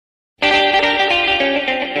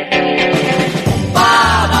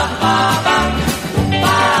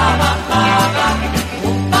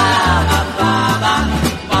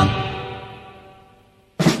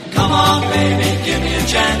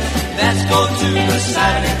to the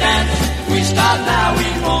Saturday dance. We start now, we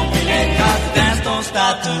won't be late, 'cause the dance don't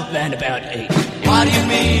start till round about 8. What do you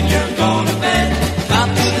mean you're going to bed? Come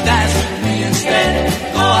to the dance with me instead.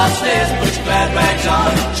 Go upstairs, put your glad rags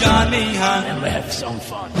on, and join me, hon, and we'll have some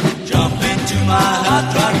fun. Jump into my hot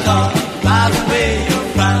rod car, drive away your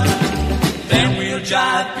frown. Then we'll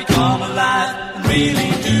jive, become alive, and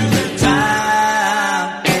really do the time.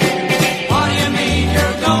 What do you mean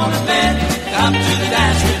you're going to bed? Come to the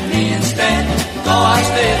dance with me instead. Go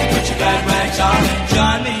upstairs, put your glad rags on, and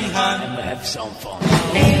join me, hon, and we'll have some fun.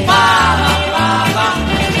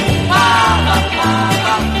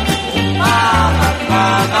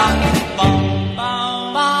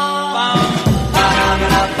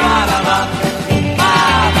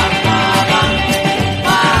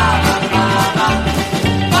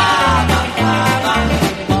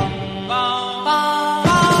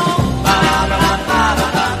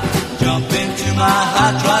 Jump into my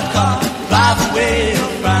hot rod car, drive away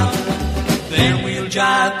around. Then we'll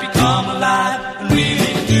jive, become alive, and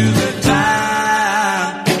really do the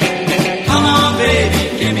time. Come on, baby,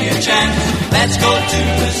 give me a chance. Let's go to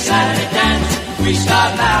the Saturday dance. We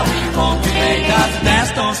start now, we won't be late, 'cause the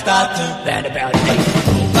dance don't start till round about 8.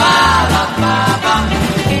 Ba ba ba ba,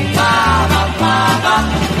 ba ba ba ba,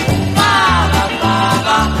 ba ba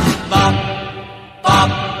ba ba, ba ba.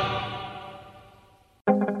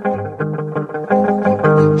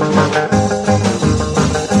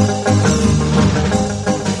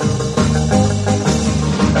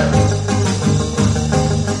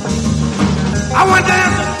 I went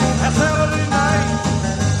dancing that Saturday night.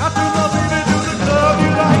 I threw my baby to the club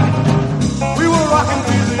you like. We were rocking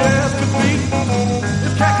busy as could be.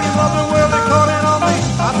 This cat came up and well, they caught in on me.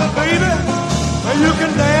 I said, baby, well, you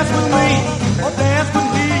can dance with me or dance with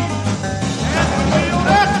me. Dance with me, oh,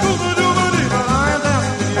 that's doo-ba-doo-ba-doo. But I ain't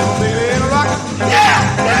dancing with you, baby, ain't rocking. Yeah,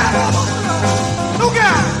 yeah. No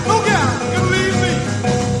guy can leave me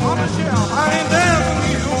on the shelf. I ain't dancing with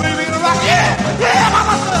you, baby, ain't rocking. Yeah, yeah, by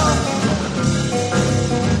myself.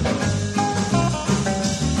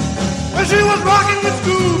 When she was rocking with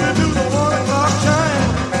Scooby to the 1 o'clock chime,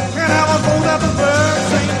 and I was both at the very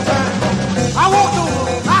same time. I walked over,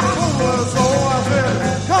 I told her so. I said,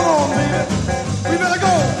 come on, baby, we better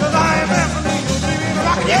go, 'cause I ain't dancing with you, baby, in the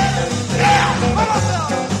rock. Yeah, yeah, by myself.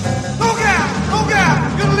 No guy,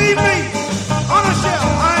 gonna leave me on the shelf.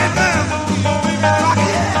 I ain't dancing with you, baby, in the rock.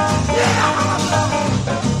 Yeah, yeah, by myself.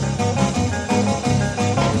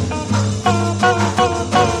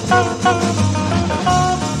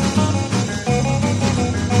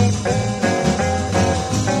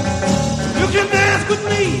 You can dance with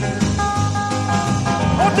me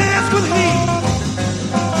or dance with me.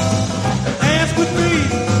 Dance with me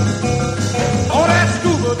or that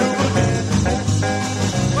scuba doo-ba-doo.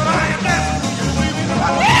 But I ain't dancing with you, baby.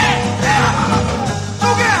 Yeah, yeah. No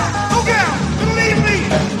girl, can leave me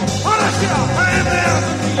on the shelf. I ain't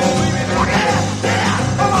dancing with you, baby. Yeah, yeah,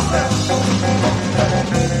 by myself.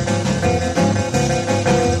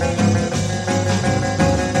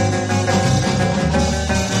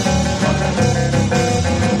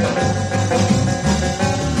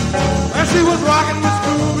 And she was rocking with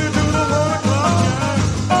Scooby to the 1 o'clock chime,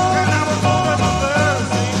 and I was over at the very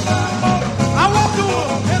same time. I walked over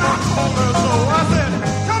and I told her so. I said,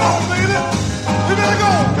 come on, baby, we better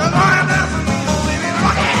go, 'cause I ain't dancing with you, baby.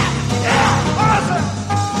 Yeah, yeah, by myself.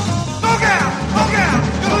 No girl,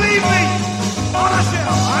 gonna leave me on the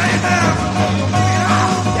shelf. I ain't dancing with you, baby.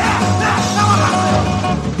 Yeah, yeah, by myself.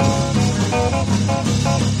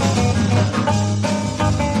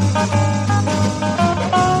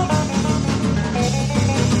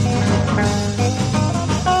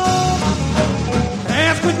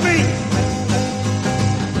 Dance with me,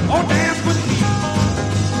 oh dance with me.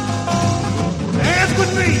 Dance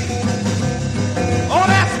with me, oh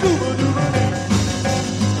that scuba doo-ba-doo.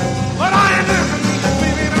 But I ain't dancing with you,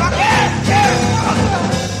 baby. Yeah, yeah.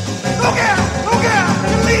 No girl,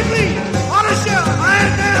 can leave me on the shelf. I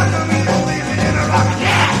ain't dancing with you, baby, in the rock.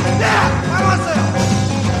 Yeah, yeah, by myself.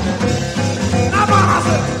 Not by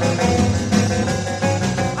myself.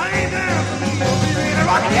 I ain't dancing with you, baby, in the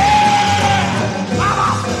rock. Yeah, by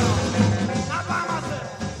myself. Not by myself.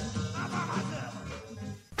 Not by myself.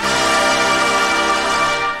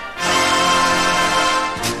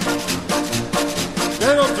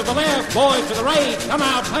 Girls to the left, boys to the right. Come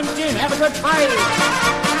out, punch in, have a good fight.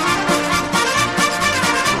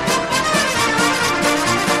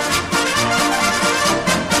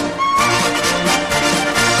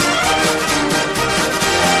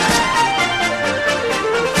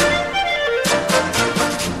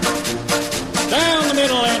 Down the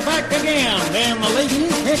middle and back again. Then the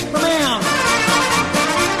ladies hit the men.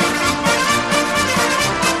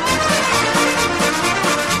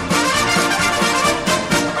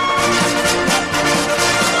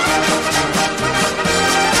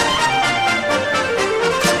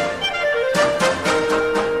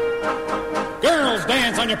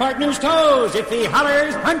 dance on your partner's toes. If he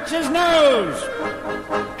hollers, punch his nose.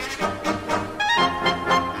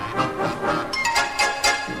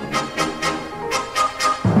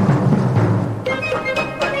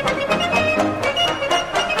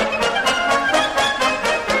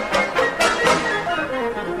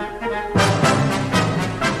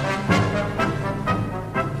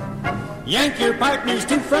 Yank your partner's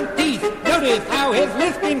two front teeth. Notice how his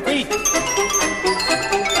lift increased.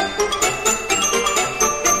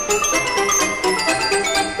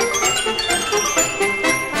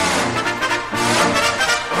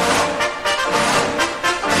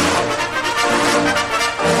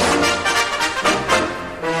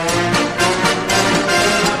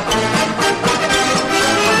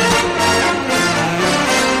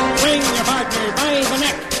 Swing your partner by the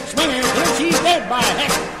neck. Swing her till she's dead by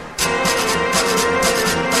heck.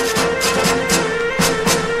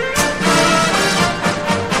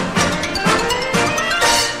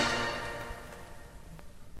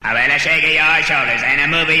 Shake your shoulders and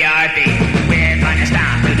move your feet. We're gonna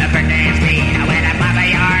stomp to the bird dance beat. When I pop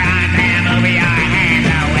your arms and move your hands,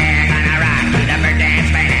 we're gonna rock to the bird dance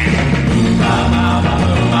band.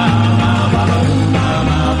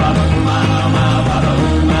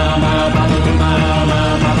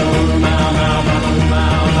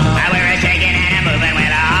 We're shaking and moving with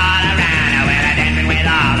all around. We're dancing with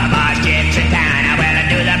all the boss chicks in town. We'll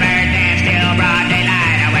do the bird dance till broad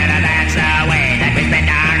daylight. That's the way that we spend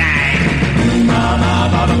our night.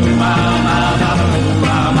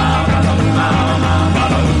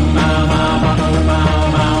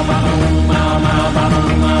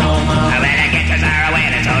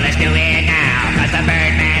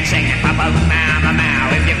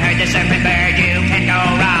 The surfing bird, you can go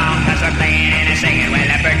wrong, 'cause we're playing and singing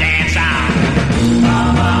with a bird dance song.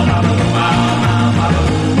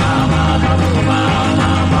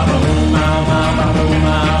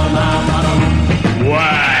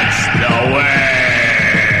 What's the word?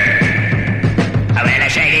 Well,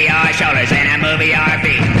 shake your shoulders and move your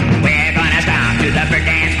feet. We're gonna stomp to the bird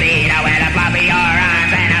dance beat. Well, flop your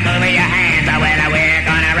arms and move your hands. Well, we're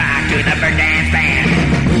gonna rock to the bird dance band.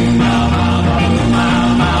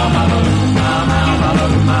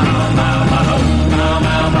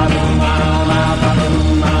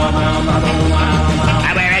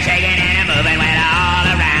 We're shaking and moving with all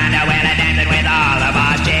around. Well, dancing with all the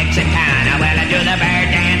boss chicks in town. Well, do the bird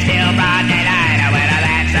dance till broad daylight. Well,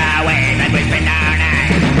 that's the way that we spend our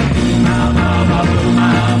night.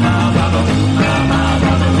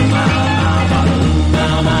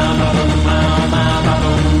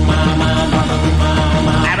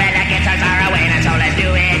 Well, the guitars are away, so let's do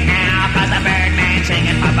it now. 'Cause the birdman's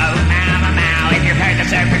singing pop-o, mow-mow. If you've heard the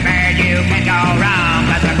surfing bird, you can go wrong.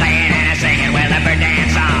 'Cause we're playing and singing with a bird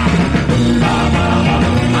dance song.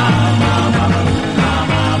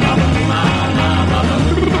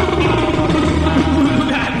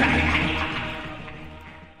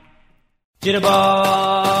 Jitterbug,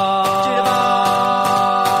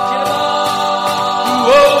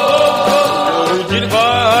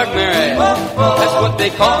 Jitterbug Mary, that's what they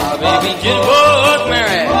call my baby Jitterbug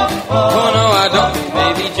Mary. Oh no, I don't,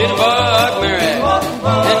 baby Jitterbug Mary.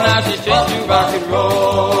 And now she's changed to rock and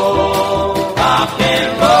roll. rock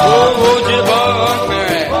and roll. Oh, oh, Jitterbug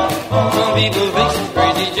Mary. Some people think she's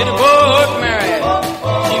crazy, Jitterbug Mary.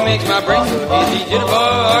 She makes my brain so dizzy,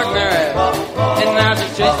 Jitterbug Mary. And now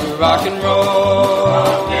she's changed to rock and roll.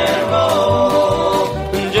 Rock and roll.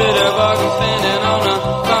 Jitterbug is standing on a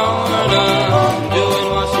corner, doing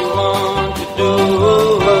what she wants to do.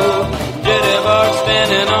 Jitterbug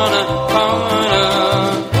standing on a corner.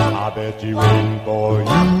 I bet you waiting for you.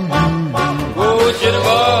 Oh,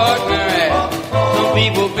 Jitterbug Mary. Some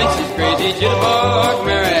people think she's crazy, Jitterbug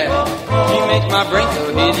Mary. She makes my brain so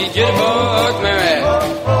dizzy, Jitterbug Mary.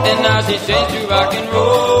 And now she's changed to rock and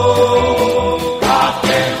roll. Rock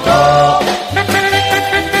and roll.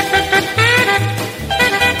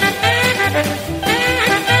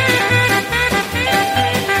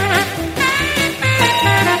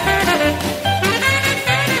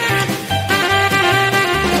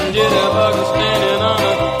 Jitterbug is standing on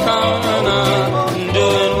a corner,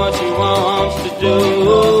 doing what she wants to do.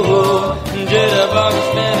 Jitterbug is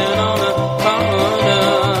standing on a corner.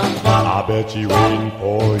 I bet you waiting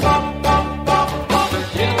for you.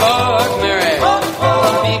 Jitterbug Mary.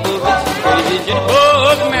 Some people think she's crazy,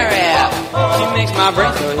 Jitterbug Mary. She makes my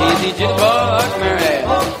brain so hazy, Jitterbug Mary.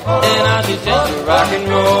 And now she's changed to rock and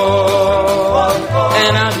roll.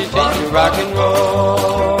 And now she's changed to rock and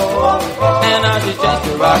roll. And now she's changed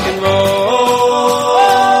to rock and roll.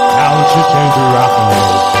 Now she changed to rock and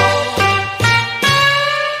roll.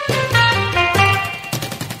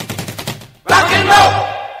 Rock and roll.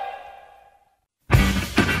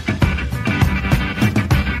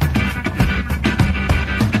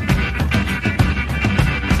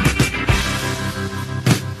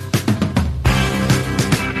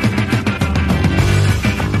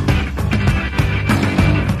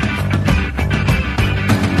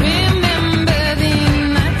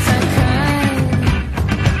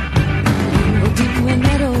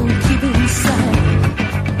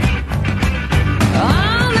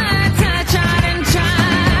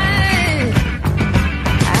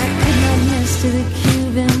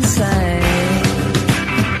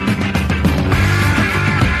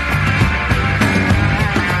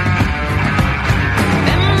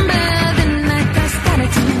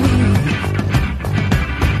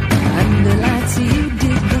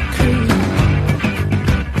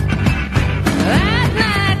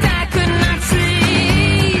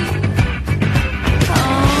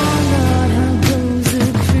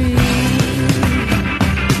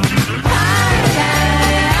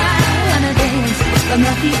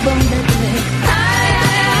 keep on letting me. I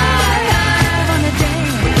wanna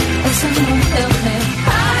dance. Oh, someone help me.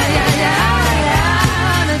 I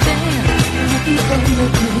wanna dance. I keep on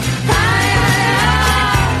letting me.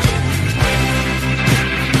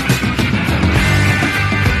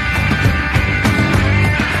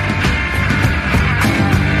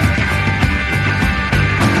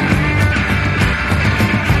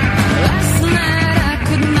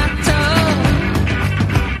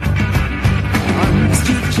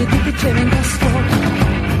 Turning the store.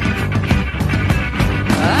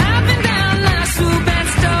 I've been down last Ruben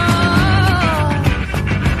store.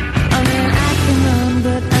 I mean, I can run,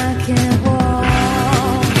 but I can't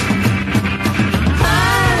walk. I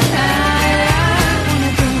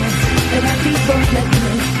wanna dance, but I keep on letting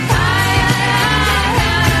me. I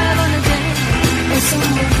wanna dance, but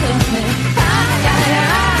someone help me. I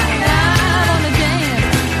wanna dance,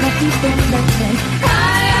 but I keep on letting me.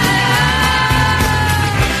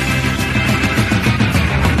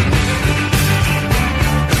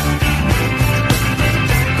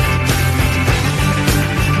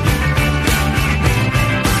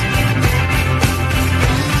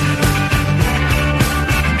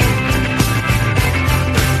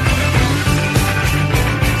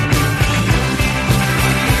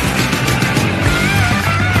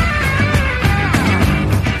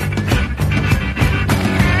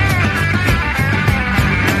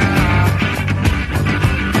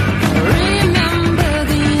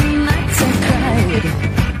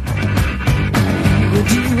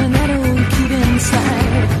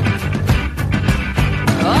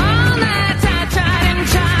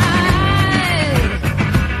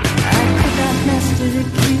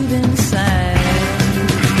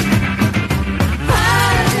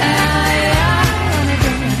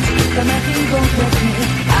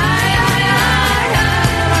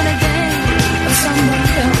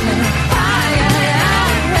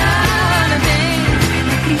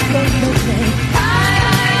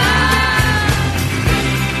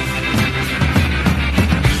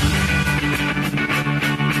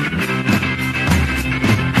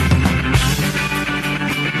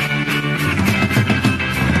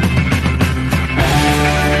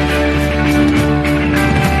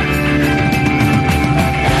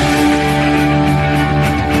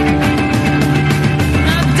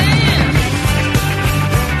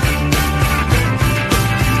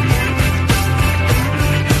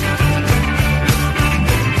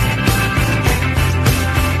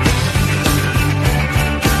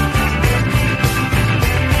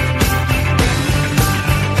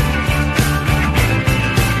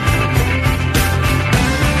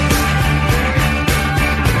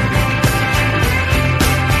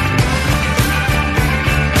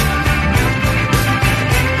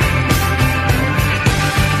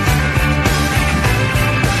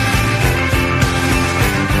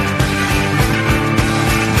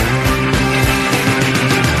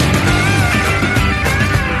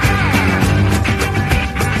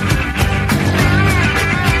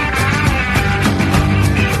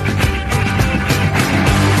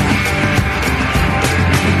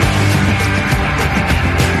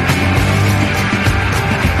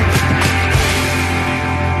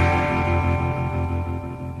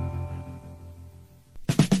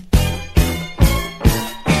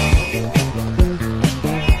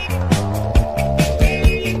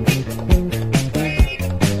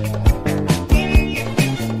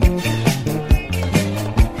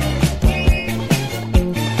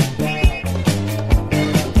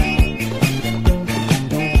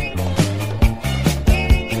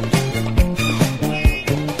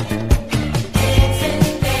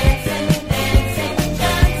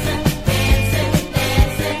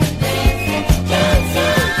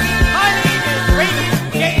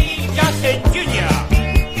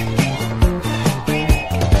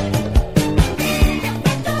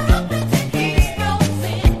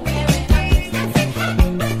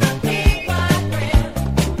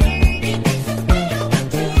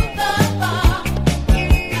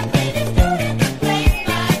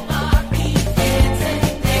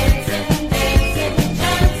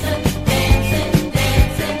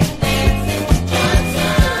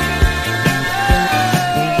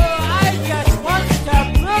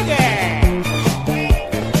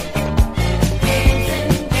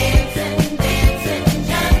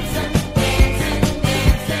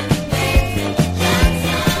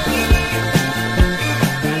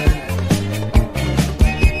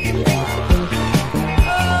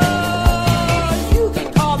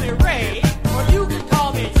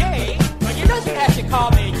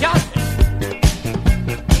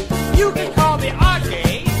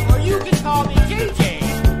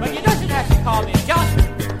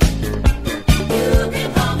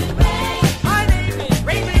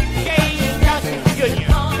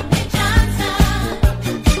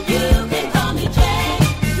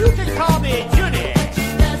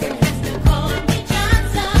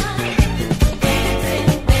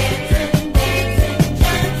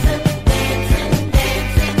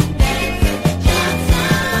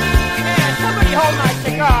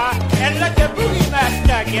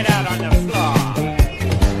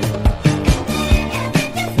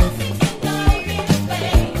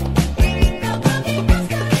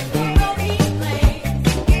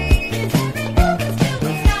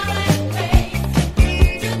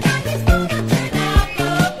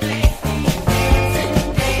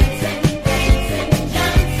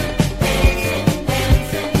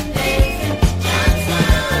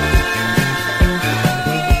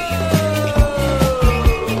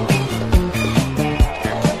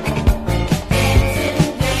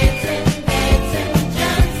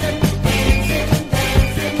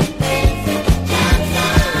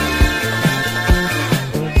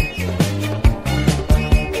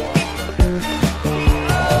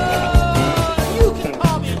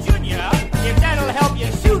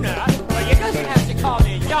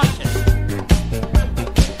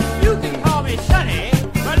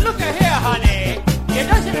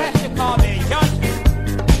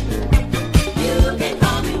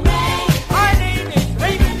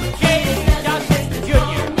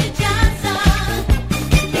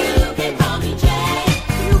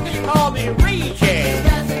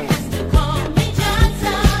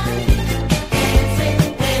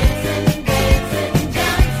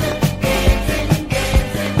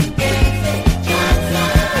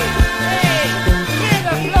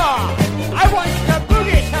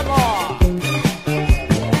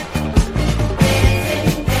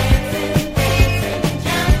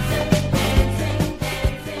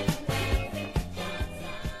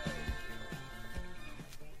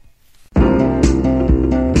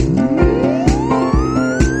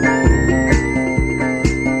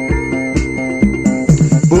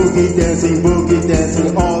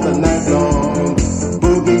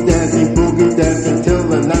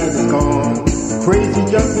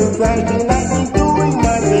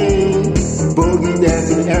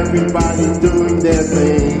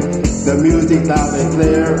 music loud and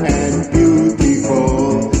clear and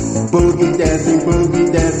beautiful. Boogie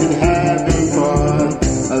dancing, having fun.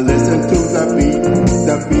 Listen to the beat,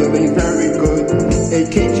 the feeling very good.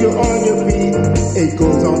 It keeps you on your feet, it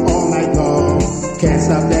goes on all night long. Can't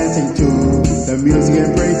stop dancing too, the music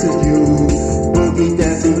embraces you. Boogie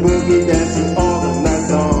dancing all the night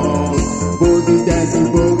long. Boogie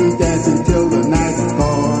dancing till the night is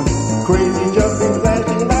gone. Crazy jumping,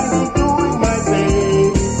 flashing, lightning, doing my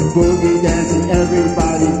thing. Boogie dancing,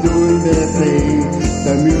 everybody doing their thing.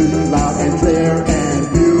 The music loud and clear and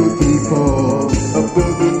beautiful.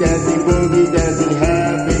 Boogie dancing,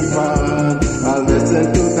 having fun. Listen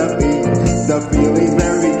to the beat, the feeling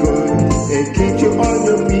very good. It keeps you on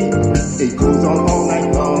your feet, it goes on all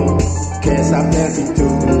night long. Can't stop dancing too,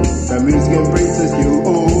 the music embraces you.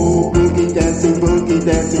 Oh, boogie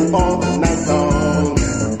dancing all the night long.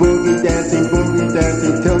 Boogie dancing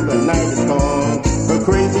till the night is gone. A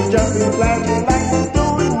crazy jumping, flashing, lightning,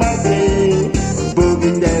 doing my thing.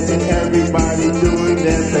 Boogie dancing, everybody doing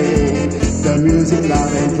their thing. The music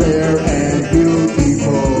loud and clear and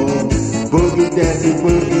beautiful. Boogie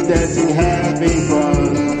dancing, having fun.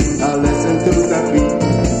 Listen to the beat,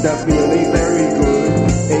 the feeling very good.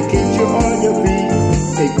 It keeps you on your feet,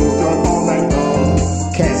 it goes on all night long.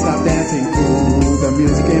 Can't stop dancing too, the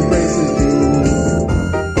music embraces you.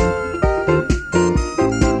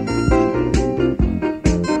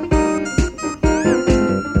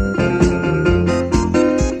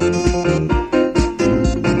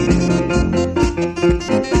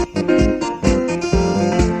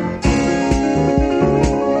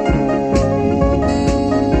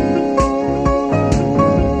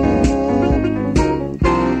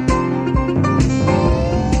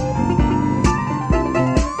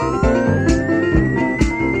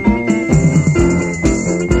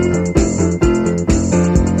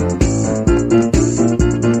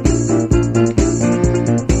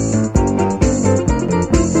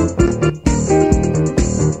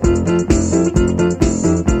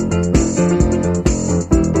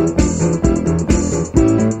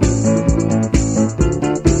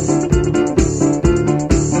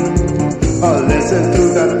 Listen to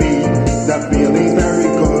the beat, the feeling very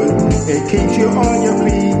good. It keeps you on your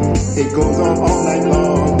feet, it goes on all night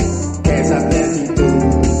long. Can't stop dancing too,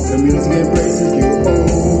 the music embraces you.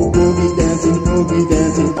 Oh, boogie dancing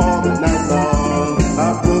all the night long.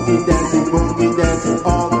 Boogie dancing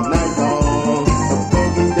all the night long.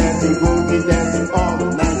 Boogie dancing all the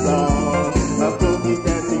night long. Boogie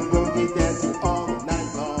dancing all the night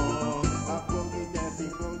long.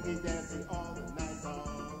 Boogie dancing all the night long.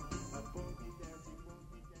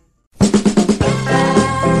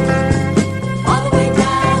 All the way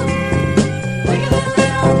down, wiggle it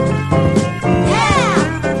little, yeah.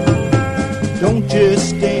 Don't just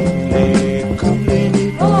stand there cooling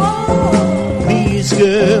it. Oh, Please,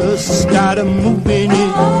 girl, start a moving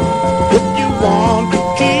it. If you want to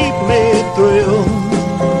keep me thrilled,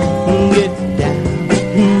 get down,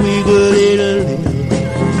 wiggle it a little.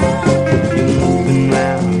 You're moving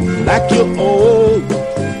round like you're old.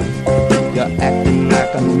 You're acting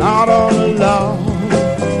like a knot on a log.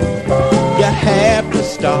 You have to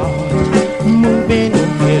start moving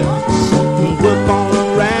your hips and work on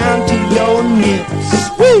around to your nips.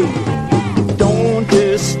 Woo! Don't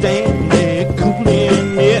just stand there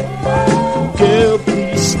cooling it. Girl,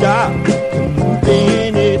 please stop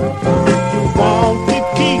moving it. You want to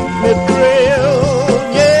keep me thrilled,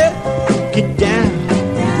 yeah? Get down,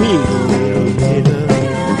 wiggle it a little.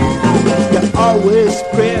 You always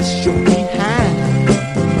press your behind.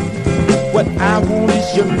 What I want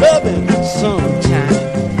is your loving sometime.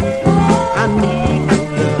 I need your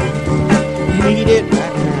love, need it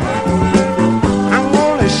right now. I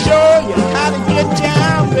wanna show you how to get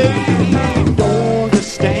down, baby. Don't just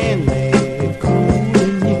stand there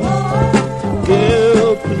cooling it.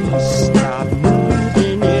 Girl, please stop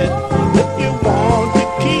moving it. If you want to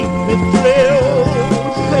keep me thrilled,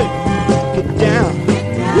 hey, get down,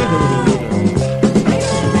 wiggle it.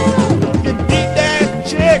 You beat that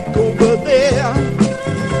chick over there.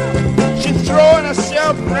 She's throwing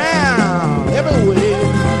herself around everywhere.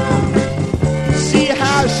 See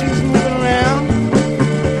how she's moving around?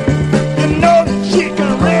 You know that she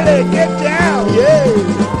can really get down, yeah.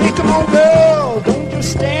 Hey, come on, girl, don't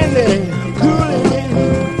just stand there cooling it.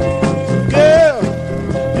 Girl,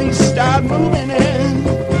 please start moving it.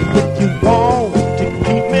 If you want to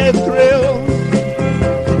keep me thrilled,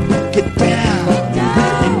 get down, get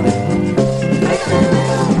down, and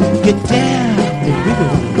wiggle it.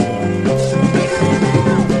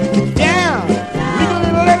 Get down, wiggle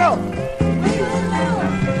it a little.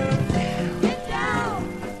 get down.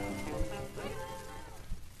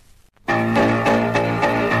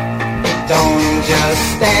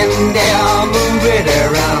 stand there, move it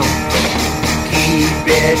around. Keep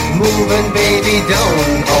it moving, baby,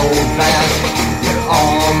 don't hold back. You're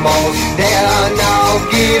almost there, now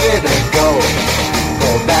give it a go.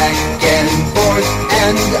 Go back and forth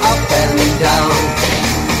and up and down.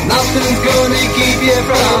 Nothing's gonna keep you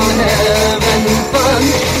from having fun.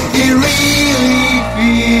 You're really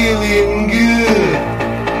feeling good.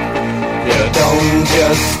 You don't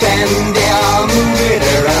just stand there, move it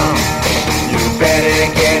around. You better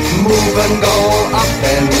get moving, go up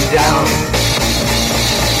and down.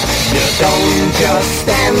 You don't just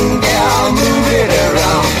stand there, move it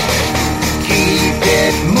around. Keep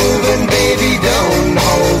it moving, baby, don't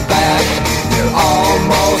hold back. You're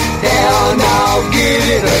almost there, now give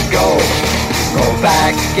it a go. Go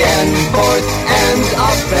back and forth and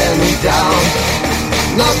up and down.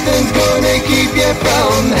 Nothing's gonna keep you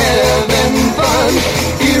from having fun.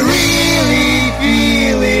 You're really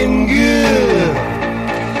feeling good.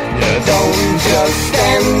 You don't just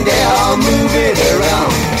stand there, move it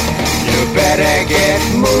around. You better get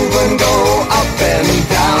moving, go up and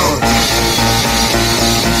down.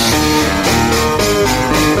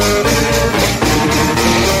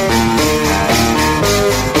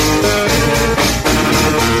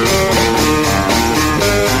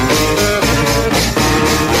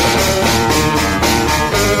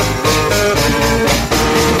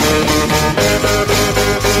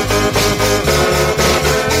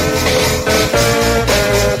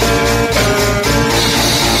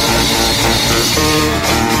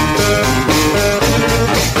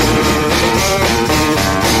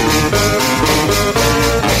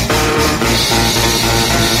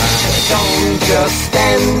 Just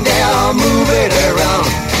stand there, move it around.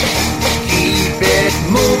 Keep it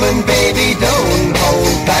moving, baby, don't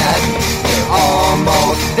hold back. You're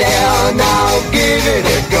almost there, now give it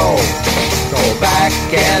a go. Go back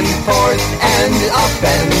and forth and up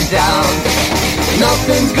and down.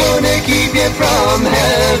 Nothing's gonna keep you from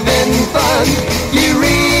having fun. You're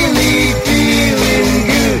really feeling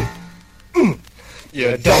good.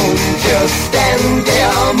 You don't just stand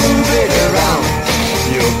there, move it around.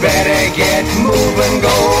 You better get moving,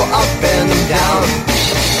 go up and down.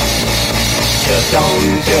 You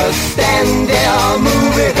don't just stand there,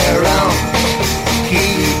 move it around.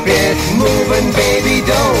 Keep it moving, baby,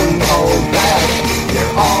 don't hold back.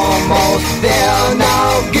 You're almost there,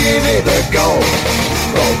 now give it a go.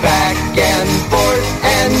 Go back and forth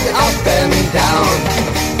and up and down.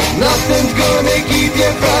 Nothing's gonna keep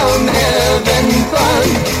you from having fun.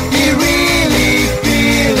 You're really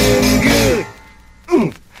feeling good.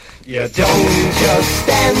 You don't just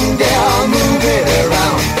stand there, move it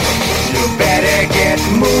around. You better get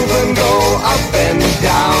moving, go up and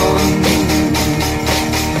down.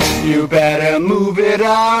 You better move it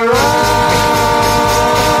around.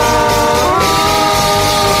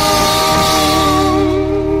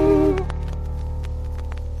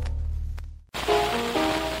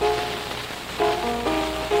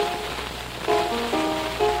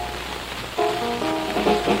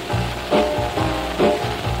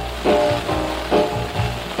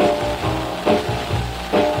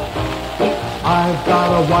 I've got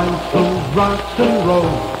a wife who rocks and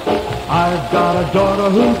rolls. I've got a daughter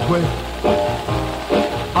who twists.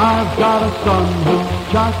 I've got a son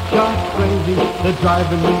who's cha-cha crazy. They're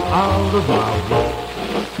driving me out of my way.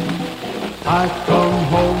 I come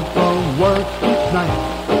home from work each night.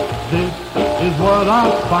 This is what I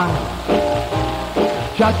find.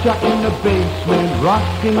 Cha-cha in the basement,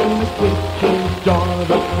 rocking in the kitchen,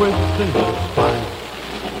 daughter twisting her spine.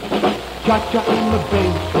 Cha-cha in the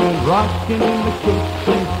basement, rocking in the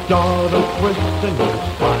kitchen, daughter twisting her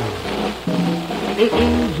spine. It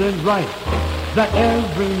isn't right that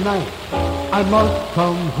every night I must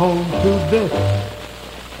come home to this.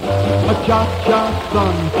 A cha-cha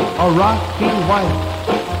son, a rocking wife,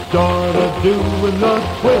 daughter doing the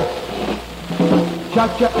twist.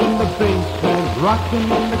 Cha-cha in the basement, rocking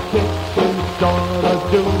in the kitchen, daughter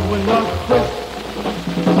doing the twist.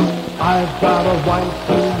 I've got a wife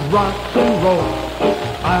who rocks and rolls.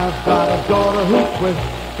 I've got a daughter who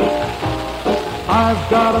twists. I've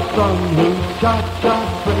got a son who's cha-cha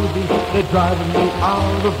crazy. They're driving me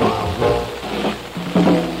out of my way.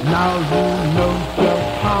 Now you know just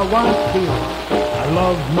how I feel. I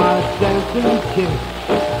love my dancing kids.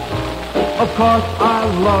 Of course I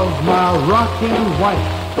love my rocking wife.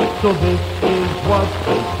 So this is what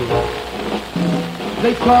they do.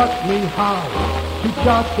 They taught me how to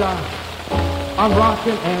cha-cha. I'm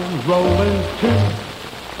rocking and rolling too.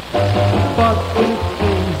 But this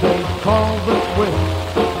thing they call the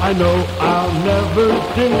twist, I know I'll never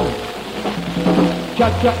do.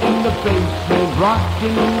 cha-cha in the basement,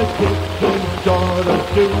 rocking in the kitchen, sort of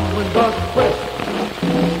doing the twist.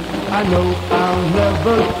 I know I'll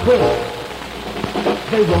never quit.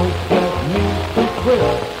 They won't get me to quit.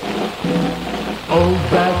 Oh,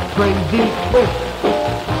 that crazy twist.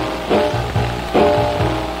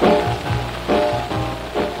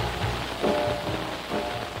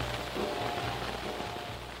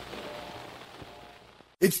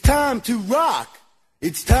 It's time to rock.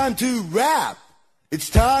 It's time to rap. It's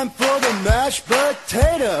time for the mashed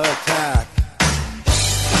potato attack.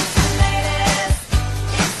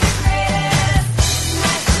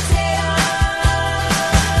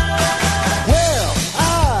 Well,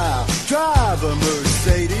 I drive a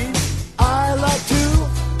Mercedes. I like to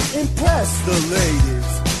impress the ladies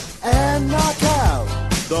and knock out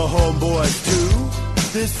the homeboys too.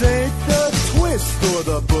 This ain't the twist or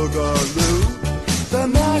the boogaloo. The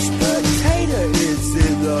mashed potato is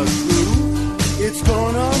in the groove. It's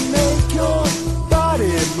gonna make your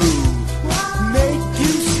body move, make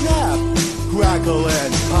you snap, crackle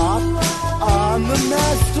and pop. I'm the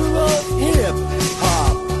master of hip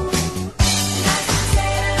hop.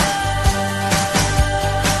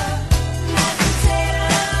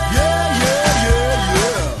 Yeah, yeah, yeah,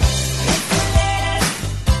 yeah.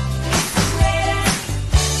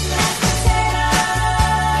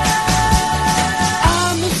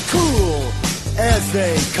 As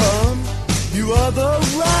they come, you other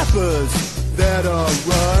rappers that are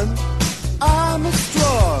run. I'm as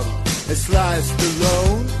strong as Sly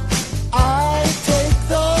Stallone. I take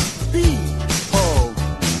the beat home.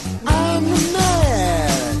 I'm the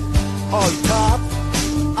man on top.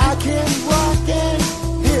 I can rock and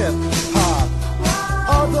hip hop.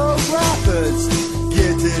 Other rappers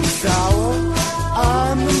getting sour.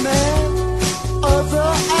 I'm the man of the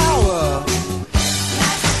hour.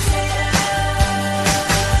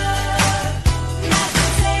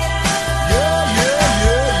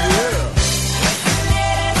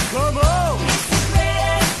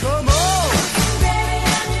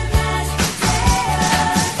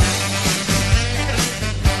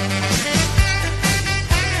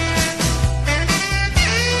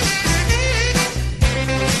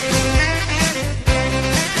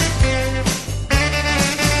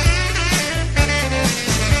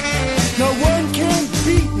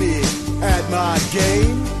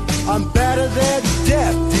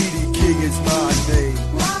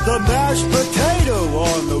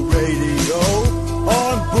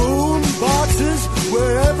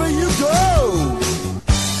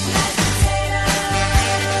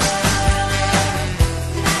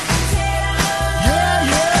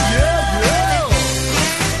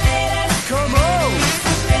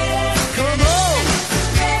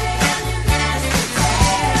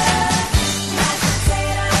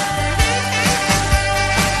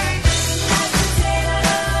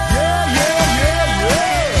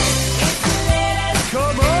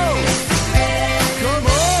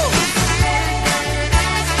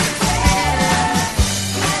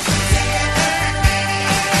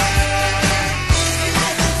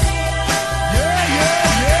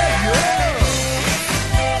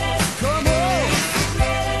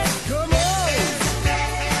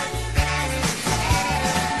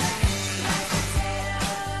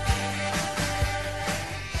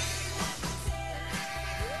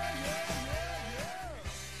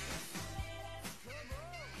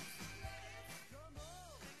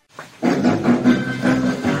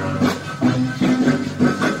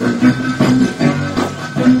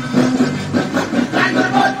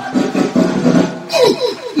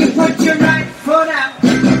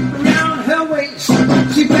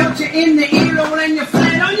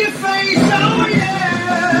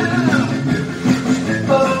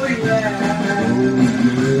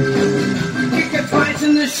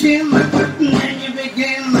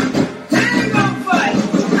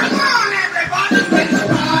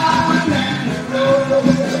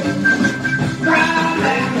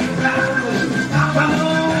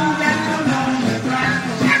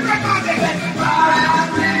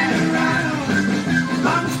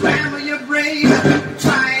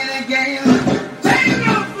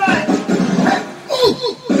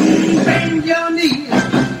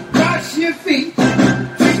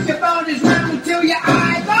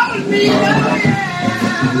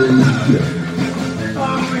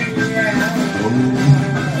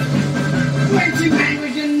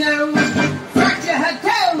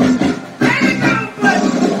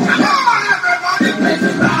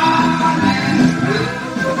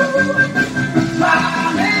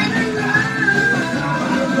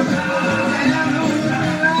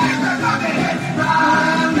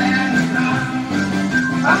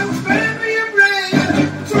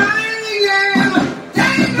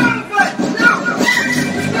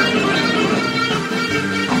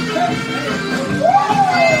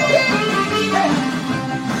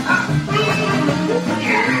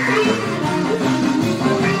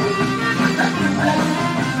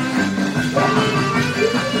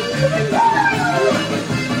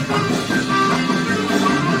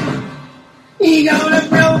 You got a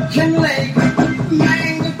broken leg,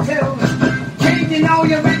 mangled toe. Can't you know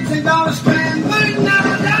your ribs are gonna scramble now?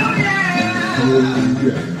 Oh yeah.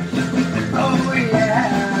 Oh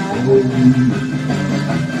yeah.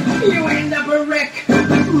 You end up a wreck,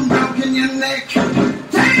 broken your neck. Take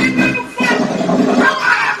a foot. Come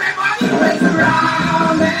on, everybody, race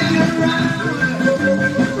around and around.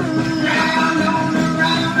 Round on the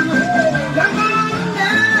round. Come on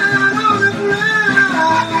down on the ground.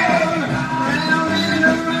 Round and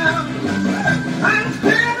around. I'm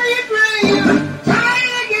still your grave. Try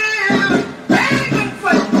it again. Take a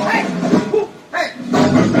foot. Hey. Ooh, hey.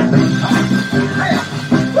 Hey.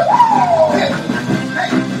 Woo. Hey.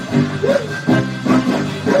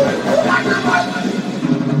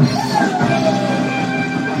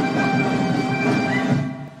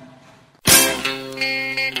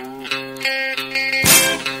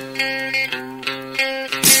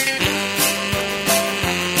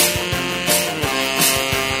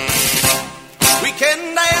 We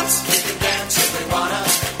can dance if we wanna.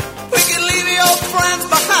 We can leave your friends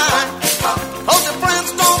behind. Cause your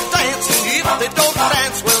friends don't dance, and if they don't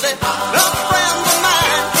dance, well, they're not friends of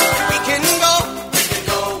mine. We can go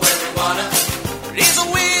where we wanna. There's a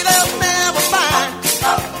way they'll never find.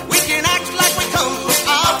 We can act like we come from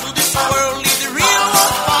out of this world, leave the real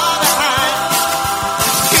one far behind.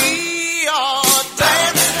 We are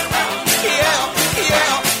dancing,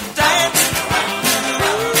 yeah, dance.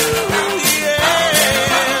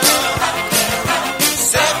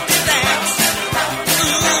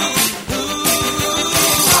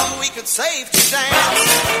 Safe to dance.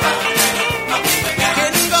 We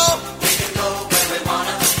can go where we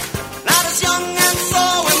wanna. Not as young and so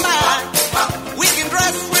am I. We can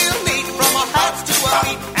dress real neat from our hats to our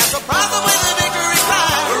feet and surprise them with a victory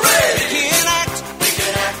cry. Hooray! We can act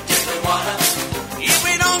if we wanna. If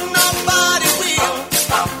we don't, nobody will.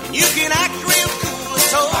 You can act real cool and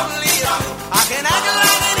totally cool. I can act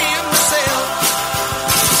like an imbecile.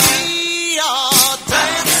 We are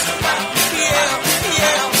dancing, yeah.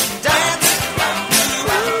 Dance.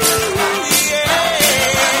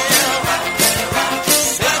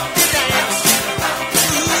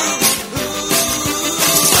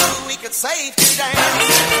 Safe to dance.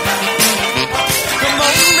 Come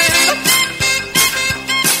on, mister.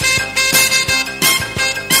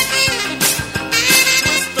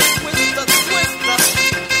 Twister.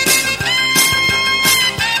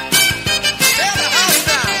 Tear the house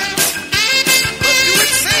down. Let's do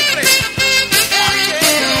it safely.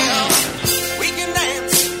 Yeah. We can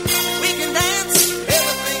dance.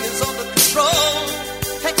 Everything is under control.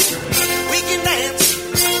 Hey. We can dance.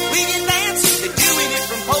 They're doing it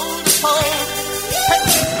from pole to pole. Hey.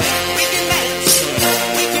 We can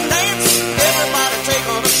dance. Everybody take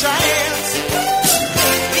on a chance.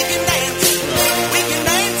 We can dance.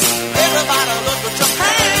 Everybody look at your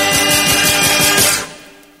hands.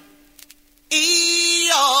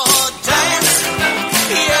 Dance.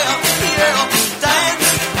 Yeah, dance.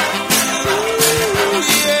 Ooh,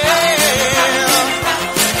 yeah.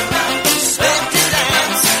 Safe to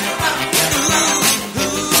dance.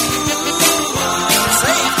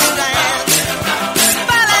 Safe to dance.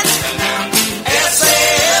 Spell it.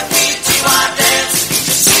 S-A-F-E-T-Y dance.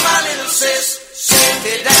 See my little sis, safe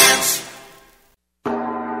to dance.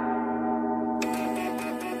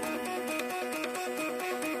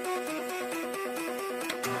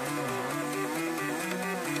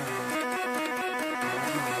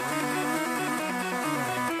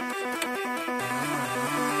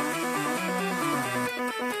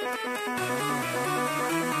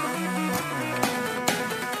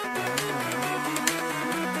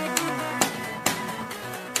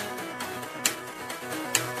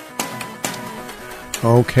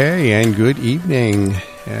 Okay, and good evening,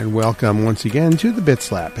 and welcome once again to the Bit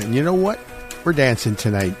Slap. And you know what? We're dancing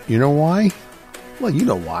tonight. You know why? Well, you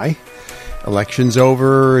know why. Election's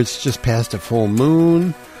over. It's just past a full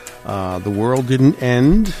moon. The world didn't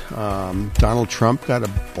end. Donald Trump got a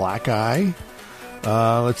black eye.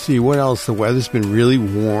 Let's see, what else? The weather's been really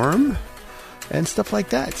warm and stuff like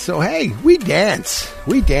that. So, hey, we dance.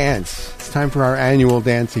 It's time for our annual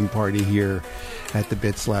dancing party here at the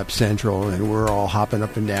Bit Slap Central, and we're all hopping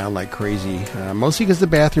up and down like crazy. Mostly because the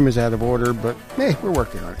bathroom is out of order, but hey, we're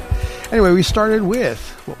working on it. Anyway, we started with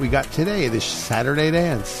what we got today, this Saturday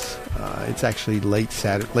dance. It's actually late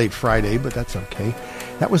Friday, but that's okay.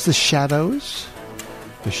 That was the Shadows.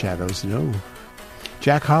 The Shadows, no.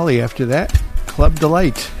 Jack Holly after that. Club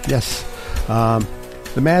Delight, yes.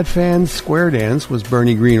 The Mad Fans Square Dance was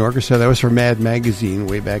Bernie Green Orchestra. That was for Mad Magazine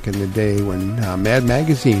way back in the day when Mad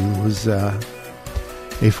Magazine was a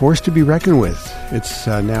force to be reckoned with. It's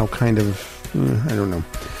now kind of, I don't know.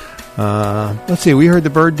 Let's see, we heard the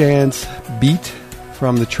Bird Dance beat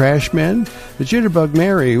from the Trashmen. The Jitterbug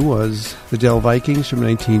Mary was the Del Vikings from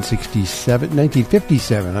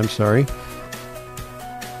 1957, I'm sorry.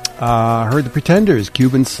 Heard the Pretenders,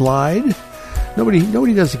 Cuban Slide.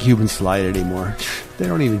 Nobody does the Cuban Slide anymore. They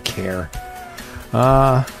don't even care.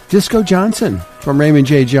 Disco Johnson from Raymond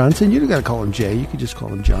J. Johnson. You don't got to call him Jay. You could just call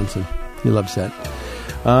him Johnson. He loves that.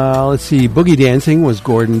 Let's see. Boogie Dancing was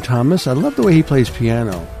Gordon Thomas. I love the way he plays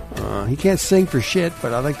piano. He can't sing for shit,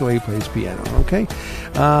 but I like the way he plays piano. Okay.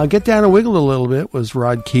 Get Down and Wiggle a Little Bit was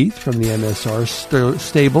Rod Keith from the MSR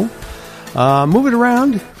stable. Move It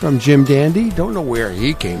Around from Jim Dandy. Don't know where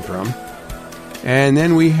he came from. And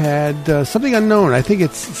then we had Something Unknown. I think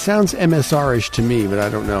it sounds MSR-ish to me, but I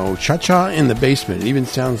don't know. Cha-Cha in the Basement. It even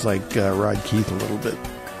sounds like Rod Keith a little bit.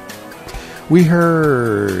 We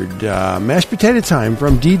heard Mashed Potato Time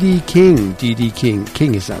from D.D. King. D.D. King.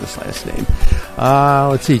 King is not his last name.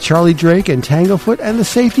 Let's see. Charlie Drake and Tanglefoot and the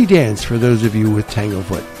Safety Dance for those of you with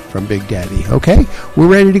Tanglefoot from Big Daddy. Okay, we're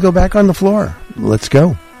ready to go back on the floor. Let's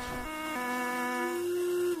go.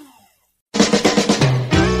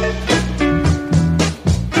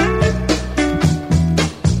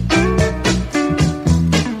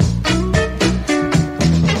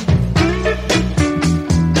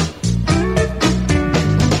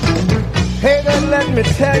 Let me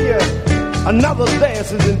tell you, another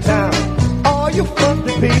dance is in town. All you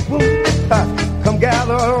funky people, come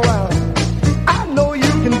gather around. I know you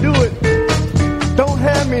can do it. Don't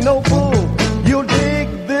have me no fool. You'll dig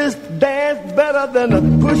this dance better than a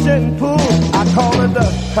push and pull. I call it the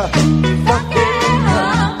funky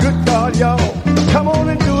good God, y'all. Come on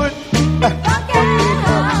and do it.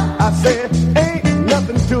 I said, ain't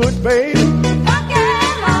nothing to it, baby.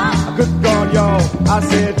 Good God, y'all. I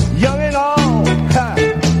said, young and all.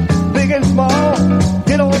 Big and small,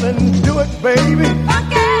 get on and do it, baby.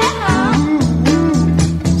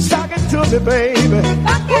 Sock it to me, baby.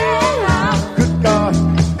 Good God,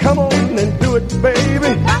 come on and do it,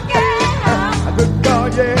 baby. Good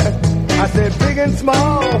God, yeah. I said big and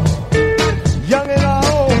small, young and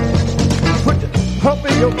old. Put the hump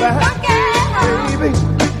in your back, baby.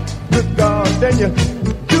 Good God, then you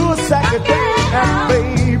do a sack of that,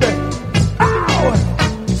 baby. Ow!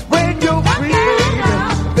 Spread your feet, baby.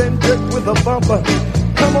 Then jerk with a bumper.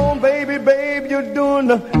 Come on, baby, babe, you're doing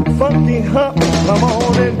the funky hump. Come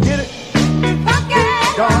on and get it.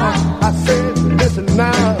 God, I said, listen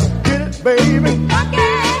now, get it, baby.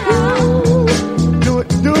 Ooh, do it,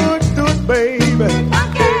 baby.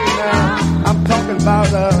 Now, I'm talking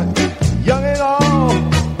about young and all.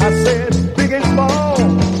 I said, big and small.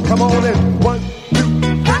 Come on and 1, 2,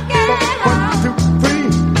 1, 2,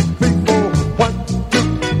 3, 4. 1, 2,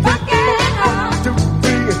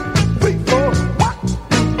 3, 4. 1,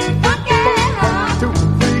 2,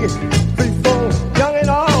 3, 4. Young and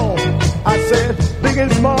all. I said, big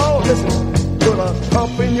and small. Listen, put a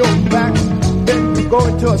hump in your back. Then you go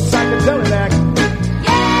into a psychedelic act.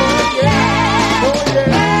 Oh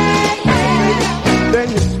yeah. Then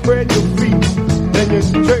you spread your feet. Then you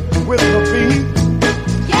jerk with the beat.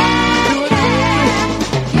 Do it, baby.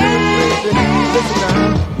 Listen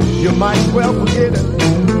now, you might as well forget it.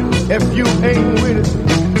 If you ain't with it,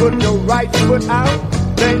 put your right foot out.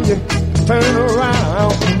 Then you turn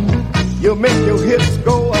around. You make your hips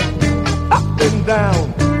go up and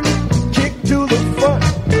down. Kick to the front.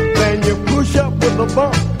 Then you push up with a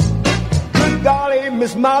bump. Good golly,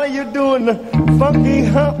 Miss Molly, you're doing the funky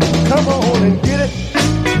hump. Come on and get it.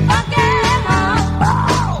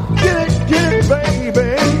 Oh, get it,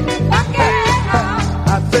 baby.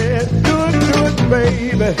 I said, do it,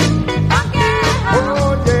 baby.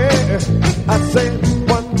 Oh, yeah. I said,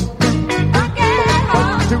 1,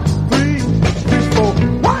 2, 3, 4.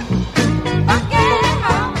 1,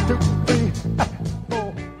 2, 3,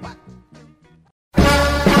 4.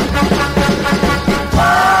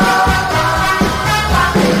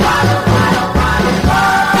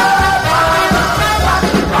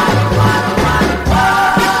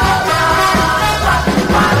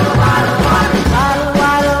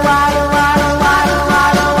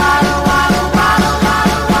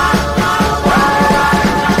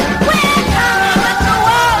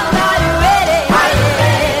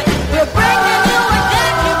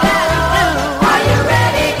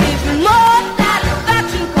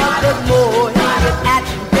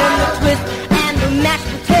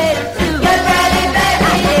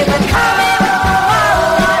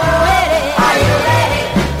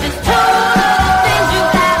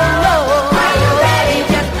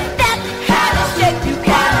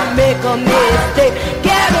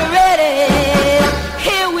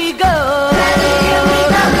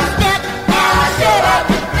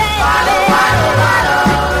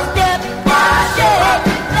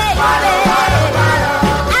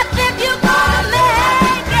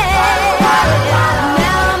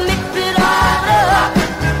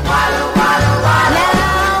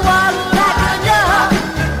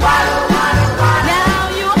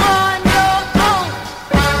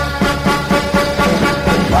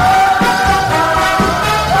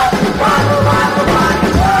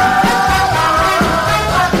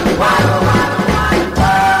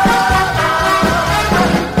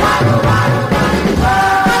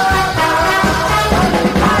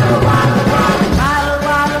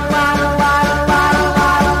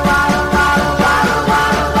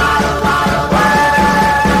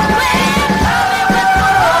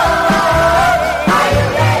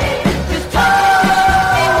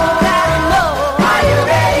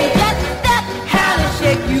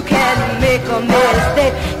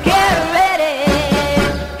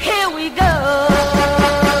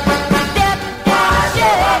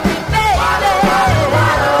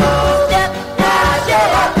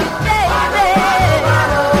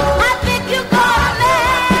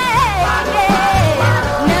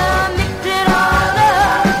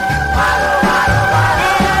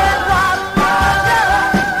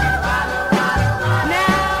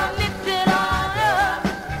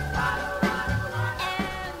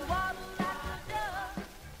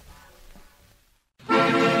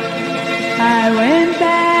 I went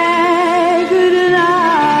back to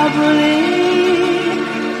Napoli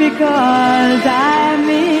because I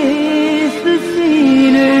miss the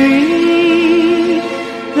scenery,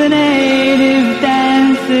 the native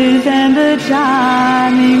dances and the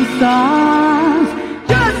charming songs.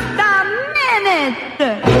 Just a minute!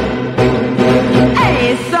 Hey,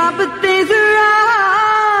 something's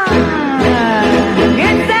wrong.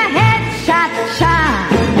 It's a head cha-cha,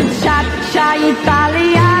 cha-cha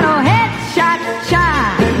Italiano, head cha-cha,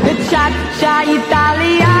 cha-cha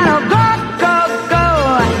Italiano, go, go, go.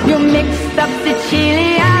 You mixed up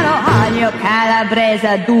Siciliano on your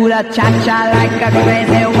Calabrese, do the cha-cha like a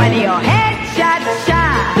crazy when you head cha-cha.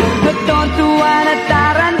 Don't you wanna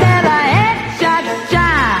tarantella, head cha-cha,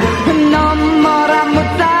 no more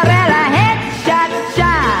mozzarella, head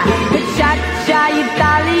cha-cha, cha-cha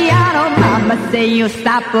Italiano. Mama say you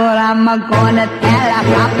stop or I'm gonna tell her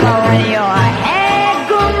Papa when you're hey,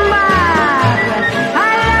 Gumar, I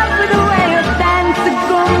love the way you dance,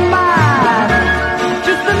 Gumar.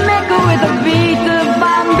 Just to make it with a beat of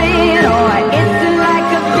bambino, it's like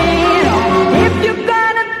a beano. If you're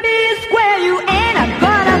gonna be square, you ain't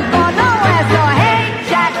gonna go nowhere. So hey,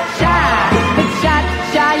 cha-cha,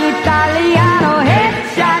 cha-cha Italiano, hey,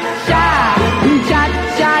 cha-cha,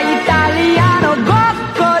 cha-cha Italiano, go,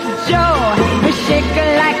 go, Joe, shake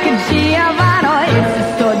it like a Giovanni. It's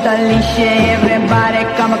so delicious, everybody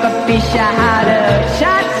come capisce how to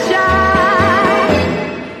cha-cha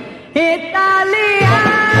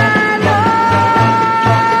Italiano.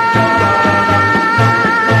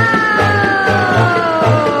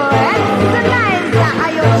 It's nice how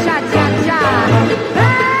you cha-cha-cha.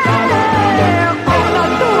 Uno,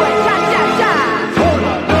 due, cha-cha-cha.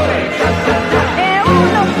 Uno, due, cha-cha-cha.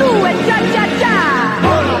 Uno, due, cha-cha-cha.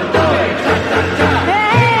 Uno, due, cha-cha-cha.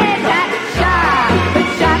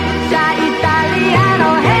 Cha-cha, cha-cha Italiano.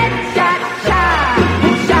 Cha-cha,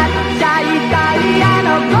 cha-cha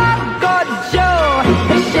Italiano. Go, go, Joe.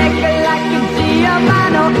 Shake it like a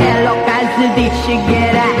Giovanni. Hello, Casadici,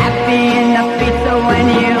 get a happy in the pizza when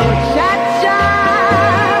you cha-cha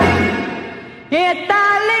Italiano.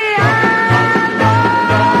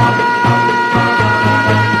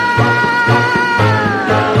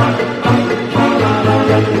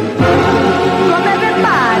 Come vi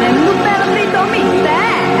pare? Un perdito miste,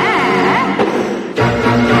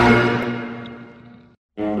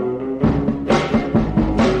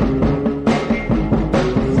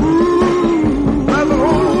 There's an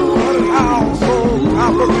old house on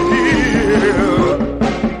top of the hill.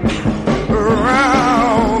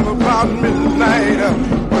 Around about midnight,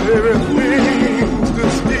 when everything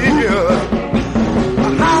stood still, a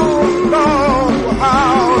hound dogs were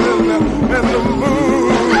howling, and the moon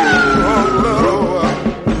was low,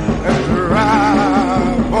 and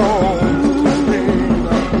dry bones to sting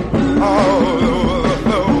all over the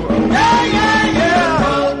floor. Yeah, yeah,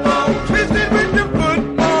 yeah. Twisted with the foot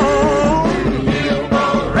bone,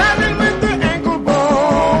 rapping with the ankle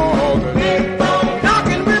bone,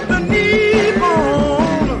 knocking with the knee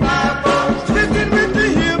bone, twisted with the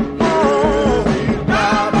hip bone.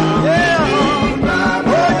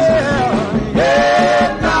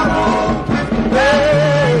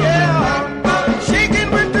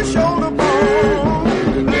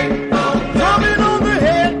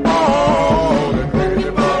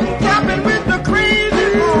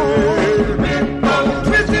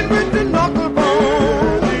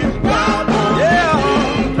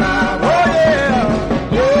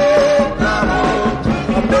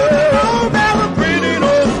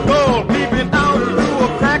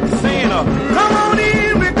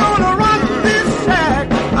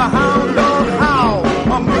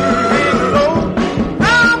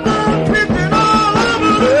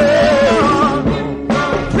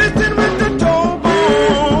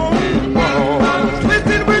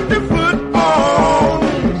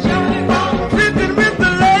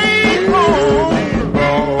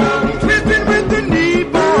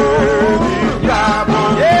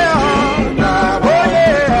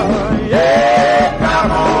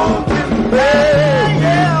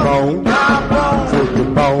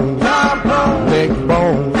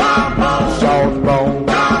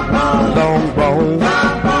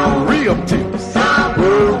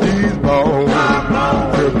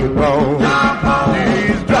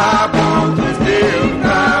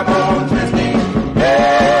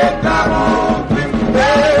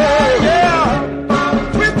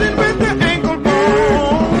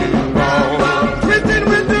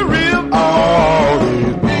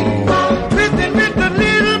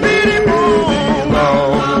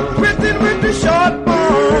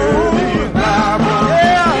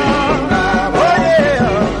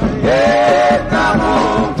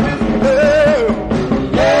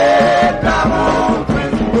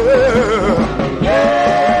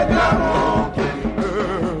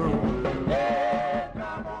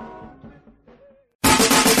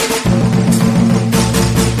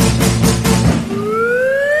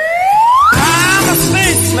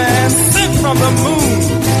 the moon.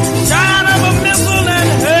 Shine of a missile and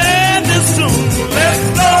head this tune. Let's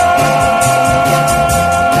go.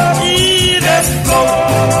 Let's go.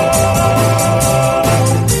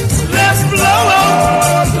 Let's blow.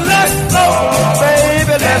 Let's go,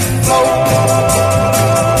 baby. Let's go.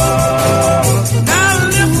 Now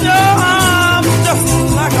lift your arms just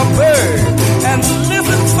like a bird and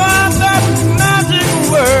listen for that magic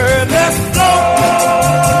word. Let's go.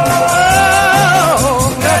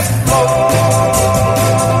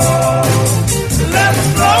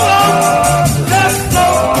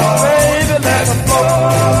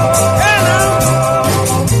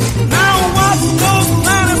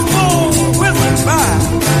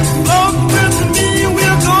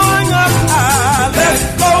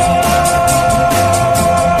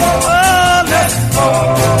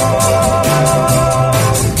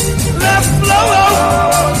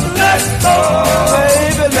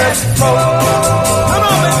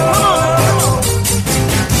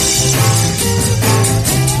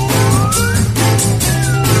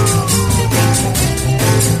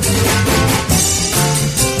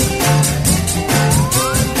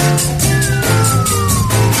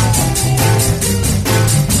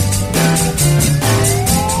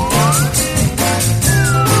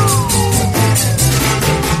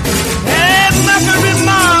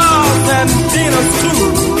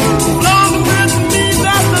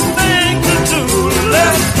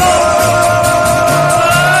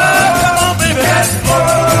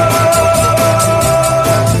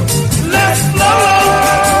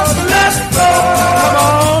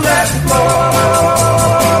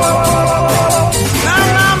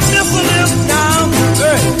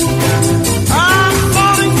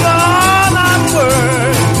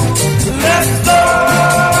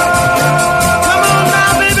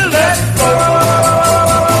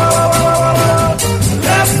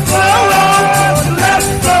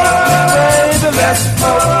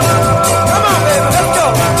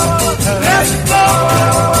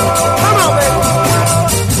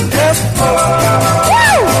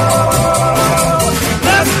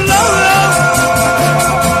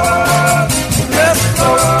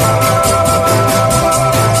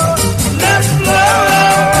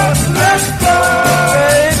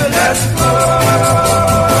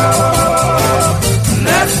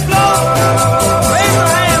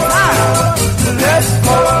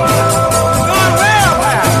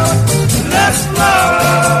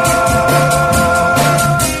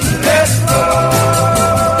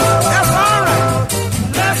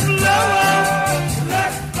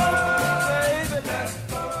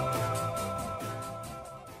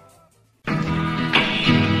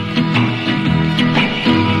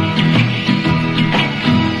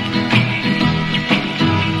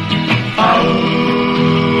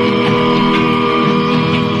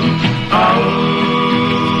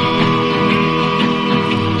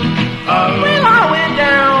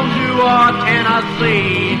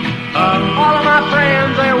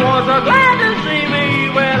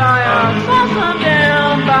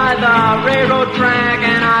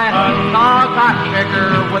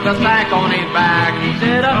 With a sack on his back, he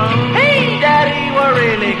said, "Hey, Daddy, we're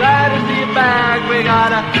really glad to see you back. We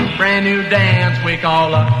got a brand new dance we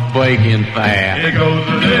call a breaking fast. It goes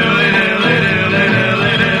a dilly dilly dilly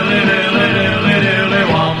dilly dilly dilly dilly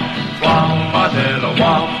womp womp. I said a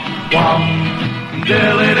womp womp.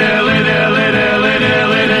 Dilly dilly dilly dilly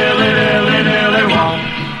dilly dilly dilly dilly womp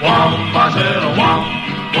womp. I said a womp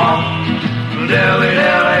womp. Dilly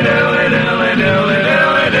dilly dilly dilly dilly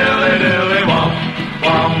dilly dilly dilly womp.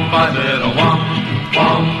 I said a womp,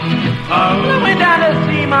 womp. I went down to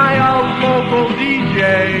see my old local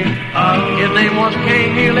DJ. His name was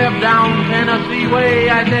King, he lived down Tennessee way.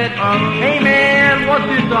 I said, hey man, what's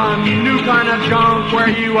this new kind of junk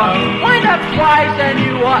where you wind up twice and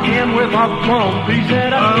you end with a bump? He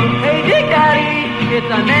said, hey Dick Daddy,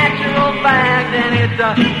 it's a natural fact and it's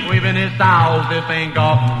weaving his styles, this ain't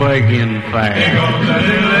got breaking fast. It goes a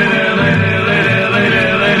dilly dilly dilly dilly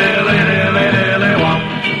dilly dilly dilly womp.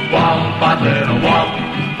 Womp, I said a womp,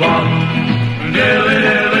 womp. Dilly,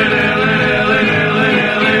 dilly, dilly, dilly, dilly,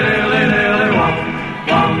 dilly, dilly, dilly, womp,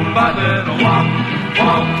 womp. I said a womp,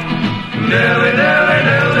 womp. Dilly, dilly,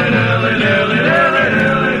 dilly, dilly, dilly, dilly,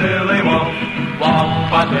 dilly, dilly, womp, womp.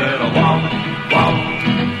 I said a womp, womp.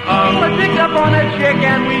 I picked up on a chick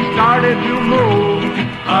and we started to move.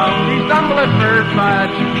 He stumbled at first, but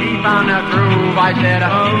he found a groove. I said,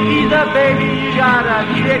 he's a baby, you gotta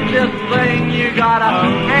kick this thing. You gotta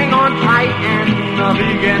hang on tight and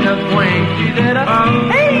begin to swing. She said,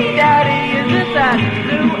 hey, Daddy, is this that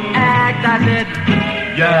new act? I said,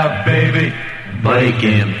 yeah, baby,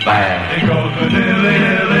 breaking fast. It goes a dilly,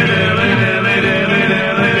 dilly, dilly, dilly, dilly,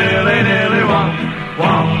 dilly, dilly, dilly, womp,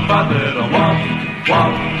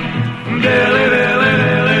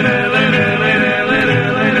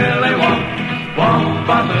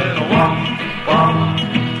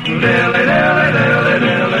 dilly, dilly, dilly,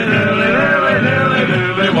 dilly, dilly, dilly, dilly,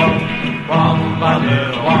 dilly, wom, wom, ba,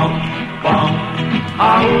 dilly, wom, wom,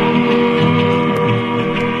 ah-oo.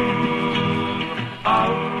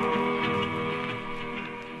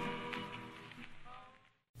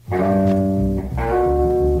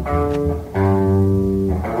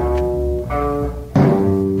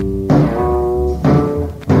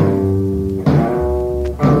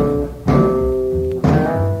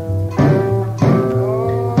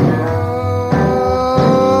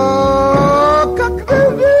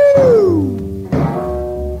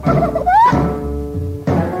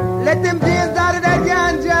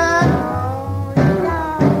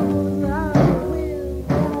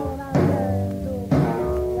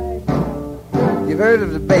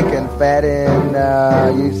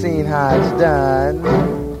 You've seen how it's done,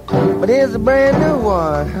 but here's a brand new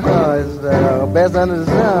one. It's the best under the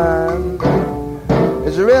sun.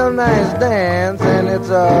 It's a real nice dance, and it's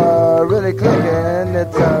really clicking.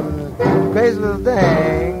 It's a crazy little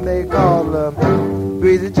thing they call the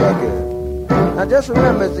greasy chicken. Now just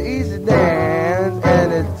remember, it's an easy dance,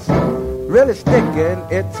 and it's really sticking.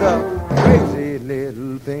 It's a crazy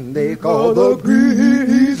little thing they call the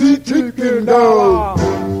greasy chicken dog.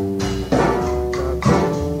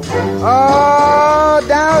 Oh,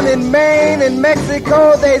 down in Maine and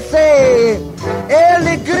Mexico they say El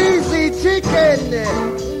greasy chicken. The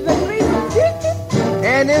greasy chicken.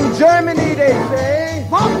 And in Germany they say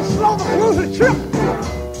Mama slow the cruiser trip.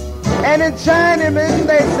 And in Chinaman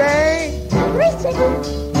they say greasy chicken.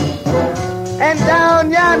 And down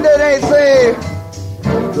yonder they say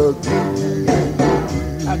the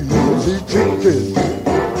greasy chicken.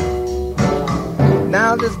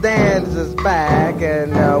 Now this dance is back,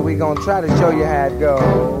 and we're going to try to show you how it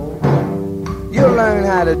goes. You'll learn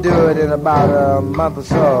how to do it in about a month or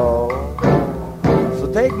so. So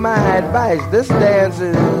take my advice. This dance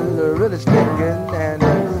is really sticking, and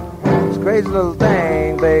it's a crazy little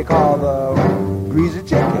thing they call the greasy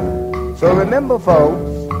chicken. So remember, folks,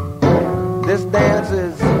 this dance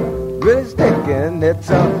is really sticking. It's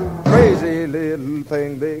a crazy little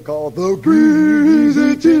thing they call the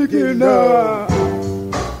greasy chicken.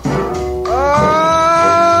 Oh,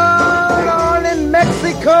 in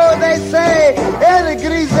Mexico they say El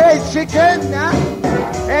greasy chicken,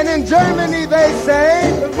 and in Germany they say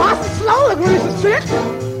what's the slow greasy chicken,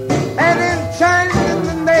 and in China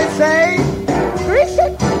they say greasy,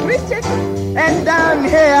 greasy, and down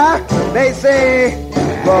here they say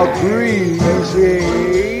the greasy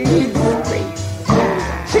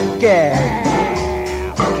chicken.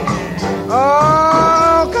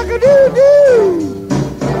 Oh, cock-a-doo-doo.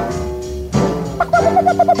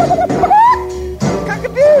 Cock-a-doo-doo.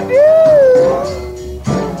 Cock-a-doo-doo.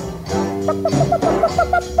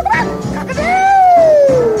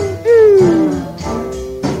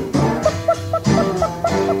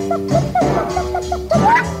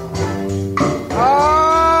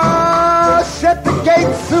 Oh, shut the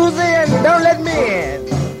gate, Susie, and don't let me in.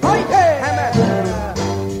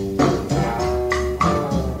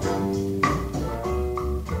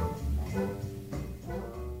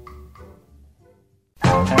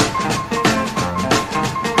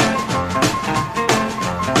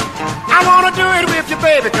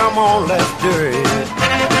 Baby, come on, let's do it.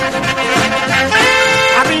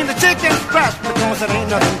 I mean, the chicken's scratched because it ain't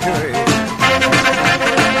nothing to it.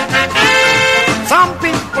 Some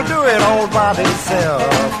people do it all by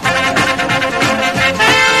themselves.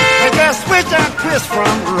 They just switch and twist from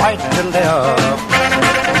right to left.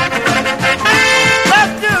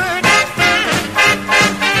 Let's do it.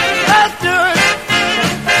 Let's do it.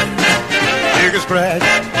 Chicken scratch.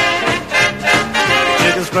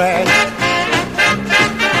 Chicken scratch.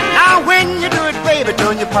 When you do it, baby,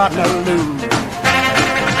 turn your partner loose.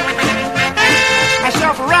 And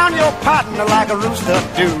shuffle around your partner like a rooster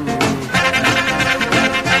do.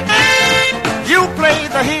 You play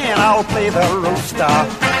the hen, I'll play the rooster.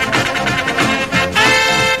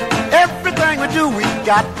 Everything we do, we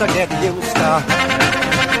got to get used to.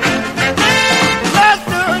 Let's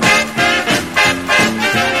do it.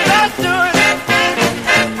 Let's do it.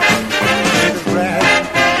 Chicken scratch.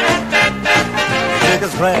 Chicken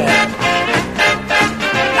scratch.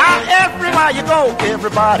 Everywhere you go,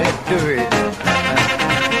 everybody do it.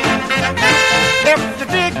 If you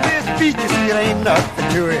dig this beat, you see it ain't nothing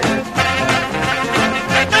to it.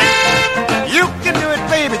 You can do it,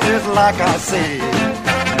 baby, just like I say.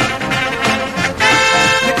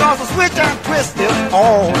 Because the switch and twist is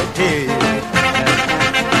all it takes.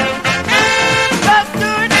 Let's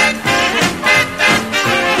do it.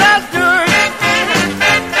 Let's do it.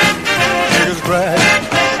 Chicken scratch.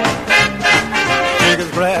 Chicken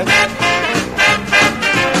scratch.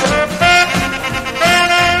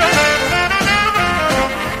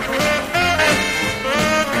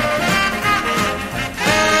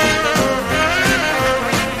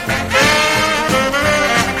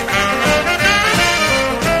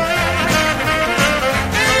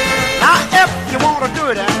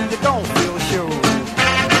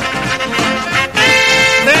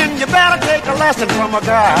 lesson from a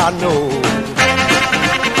guy I know.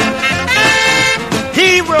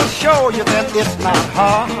 He will show you that it's not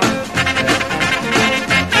hard.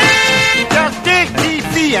 Just dig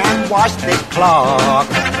TV and watch the clock.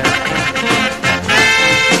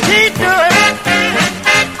 He do it.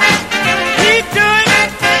 He do it.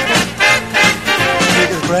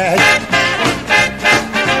 Chicken scratch.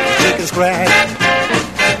 Chicken scratch.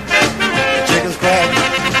 Chicken scratch.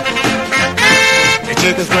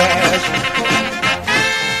 Chicken scratch.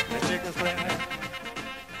 Chicken scratch.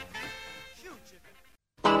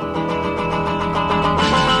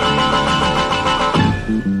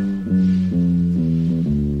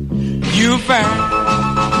 You fine,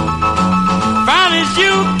 fine as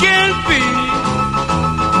you can be.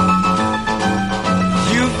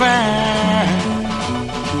 You fine,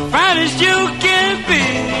 fine as you can be.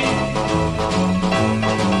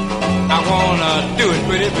 I wanna do it,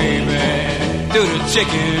 pretty baby. Do the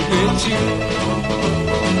chicken with you.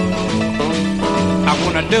 I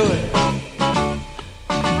wanna do it.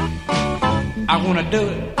 I wanna do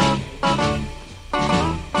it.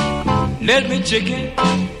 Let me chicken.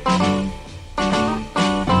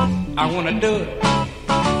 I wanna do it.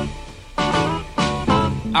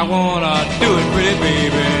 I wanna do it, pretty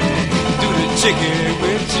baby. Do the chicken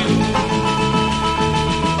with you.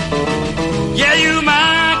 Yeah, you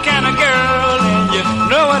my kind of girl, and you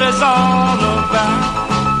know what it's all about.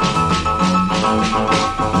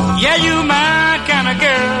 Yeah, you my kind of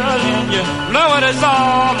girl, and you know what it's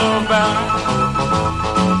all about.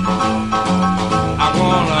 I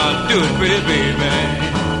wanna do it, pretty baby.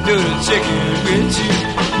 Do the chicken with you.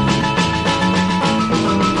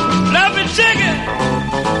 Love me chicken.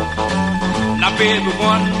 Now baby,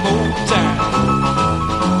 one more time.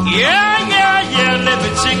 Yeah, yeah, yeah, let me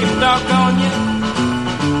chicken dog on you.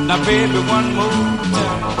 Now baby, one more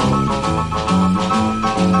time.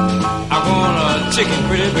 I want a chicken,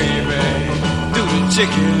 pretty baby. Do the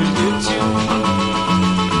chicken with you.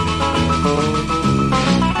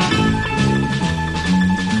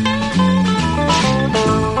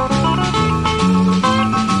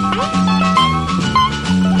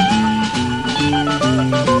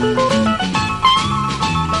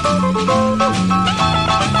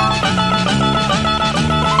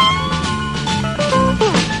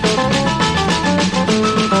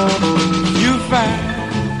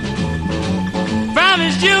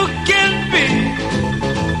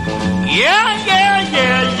 Yeah, yeah,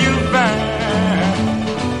 yeah, you fine,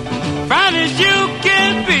 fine as you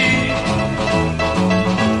can be.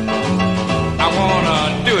 I wanna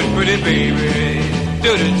do it, pretty baby,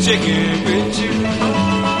 do the chicken with you.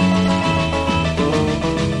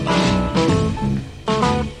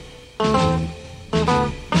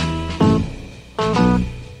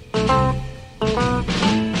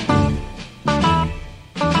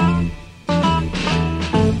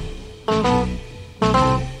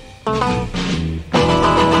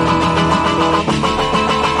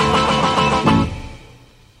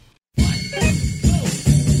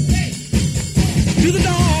 Do the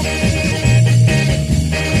dog.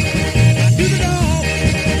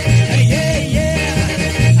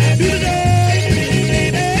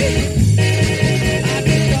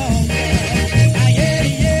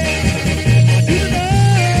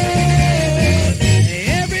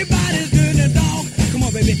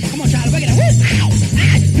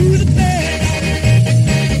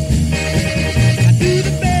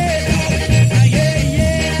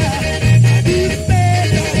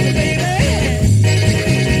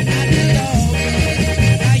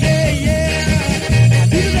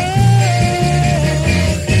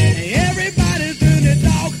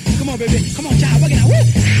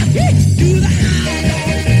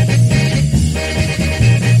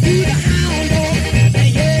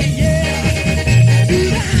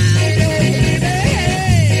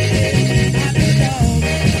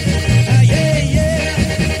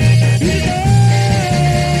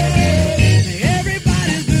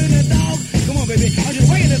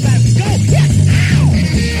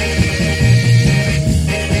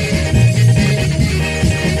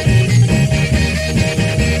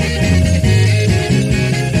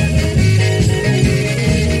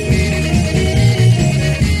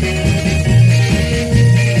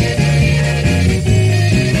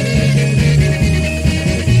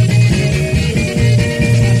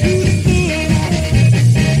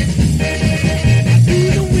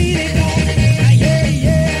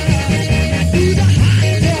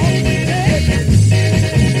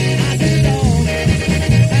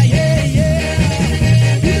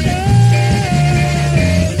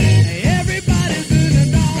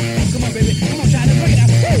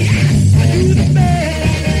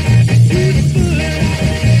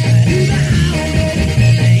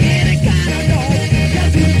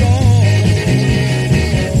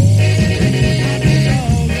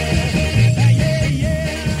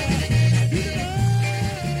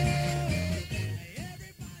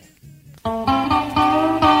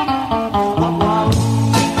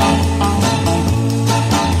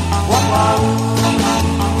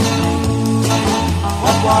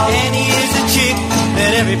 Annie is a chick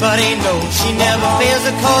that everybody knows. She never fails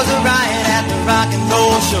to cause a riot at the rock and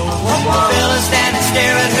roll show. Fellas stand and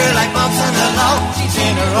stare at her like bumps on the log. She's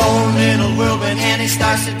in her own little world when Annie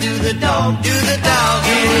starts to do the dog. Do the dog,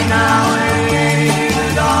 Annie. Now, Annie, do the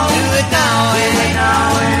dog. Do it now, Annie.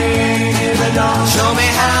 Now, Annie, do the dog. Show me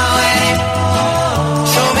how, Annie.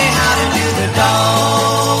 Show me how to do the dog.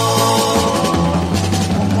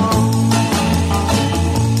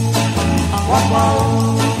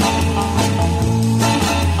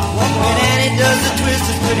 When Annie does the twist,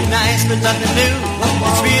 it's pretty nice, but nothing new.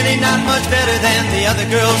 It's really not much better than the other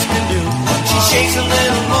girls can do. She shakes a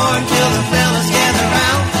little more until the fellas gather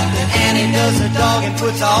round. Then Annie does the dog and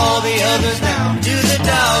puts all the others down. Do the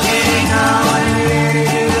dog, Annie. Now, Annie,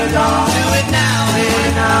 do the dog. Do it now,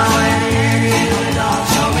 Annie. Now, Annie, do the dog.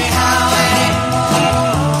 Show me how, Annie.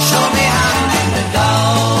 Show me how to do the dog.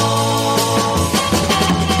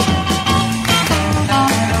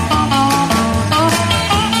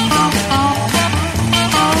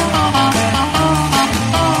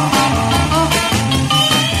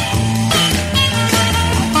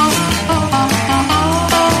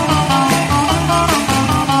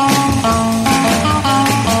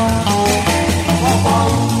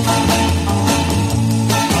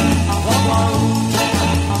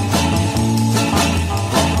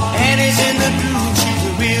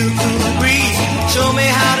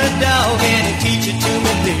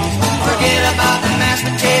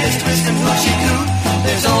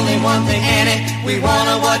 There's only one thing, Annie, we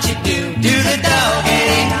wanna watch you do. Do the dog,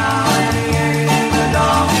 Annie. Now, Annie, Annie, do the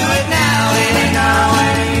dog. Do it now, Annie. Now,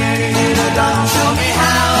 Annie, Annie, do the dog. Show me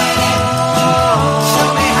how, Annie. Show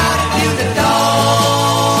me how to do the dog.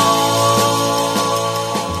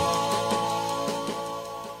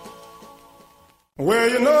 Well,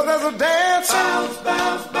 you know there's a dance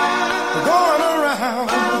going around,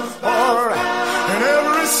 all right, in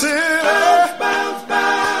every city.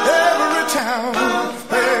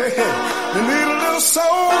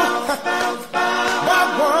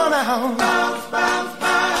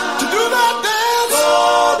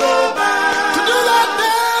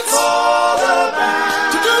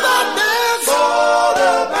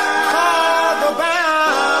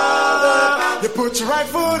 Right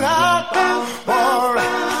foot out, all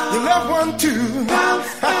right. Your left one too.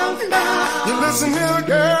 You listen here,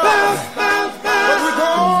 girl. What we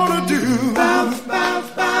gonna do?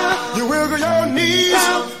 You wiggle your knees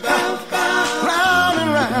round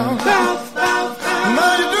and round.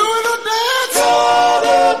 Now you're doing the dance.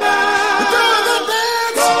 You're doing the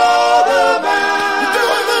dance. You're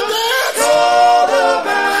doing the dance.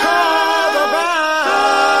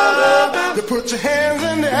 You put your hands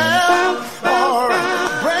in the air.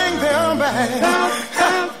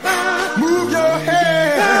 Move your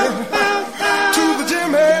head to the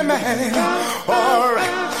Jimmy man. All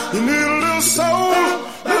right, you need a little soul,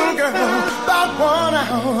 little girl, about 1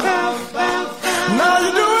 hour. Now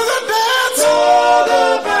you're doing the dance. You're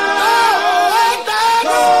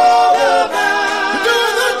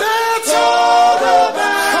doing the dance.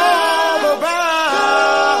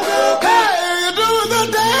 Hey, you're doing the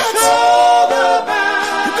dance.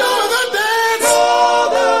 You're doing the dance.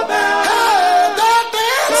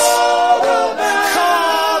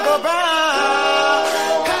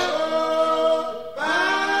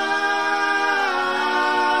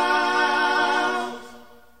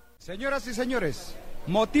 Señoras y señores,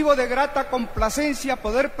 motivo de grata complacencia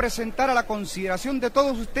poder presentar a la consideración de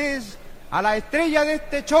todos ustedes a la estrella de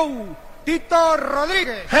este show, Tito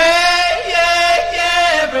Rodríguez. Hey, yeah,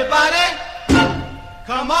 yeah, everybody.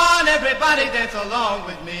 Come on, everybody, dance along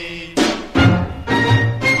with me.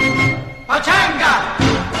 Pachanga!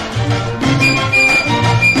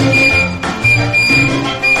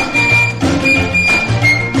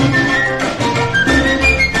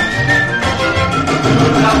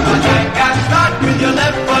 Start with your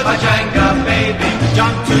left foot, pachanga, baby.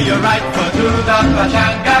 Jump to your right foot, do the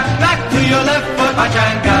pachanga. Back to your left foot,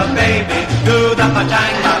 pachanga, baby. Do the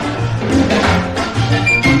pachanga.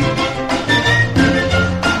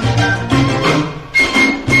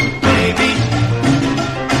 Baby,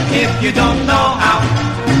 if you don't know how,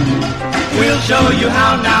 we'll show you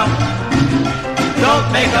how now.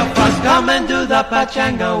 Don't make a fuss, come and do the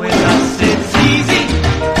pachanga with us. It's easy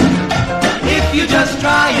if you just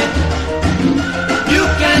try it. You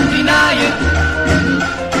can't deny it.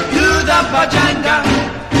 Do the pachanga.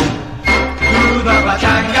 Do the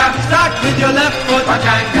pachanga. Start with your left foot,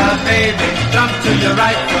 pachanga, baby. Jump to your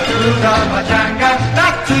right foot, do the pachanga.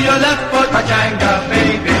 Back to your left foot, pachanga,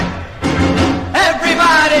 baby.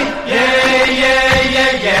 Everybody, yeah, yeah,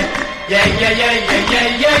 yeah, yeah. Yeah, yeah, yeah, yeah, yeah,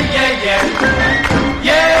 yeah, yeah, yeah.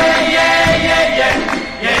 Yeah, yeah, yeah, yeah.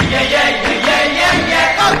 Yeah,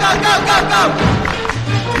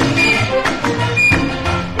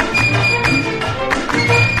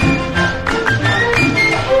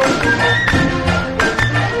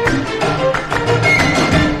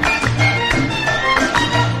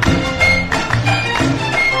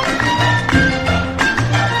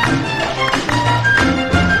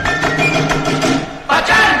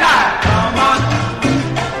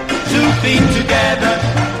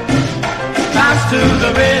 the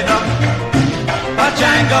rhythm,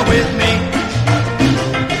 pachanga with me.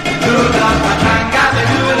 Do the pachanga, they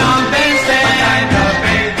do it on Wednesday. Pachanga,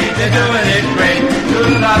 baby, they're doing it great. Do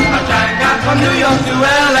the pachanga from New York to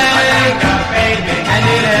LA. Pachanga, baby, and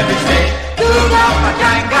in every state. Do the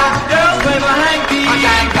pachanga, girls wave a hanky.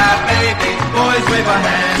 Pachanga, baby, boys wave a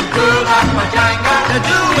hand. Do the pachanga, they're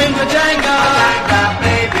doing pachanga. Pachanga,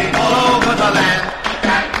 baby, all over the land.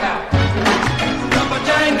 Pachanga, the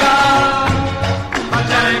pachanga,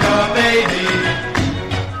 pachanga, baby.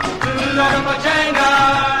 Do the pachanga,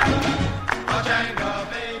 pachanga,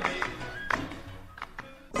 baby.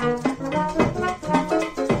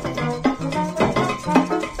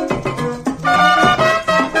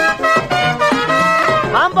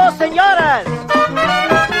 Mambo, señoras.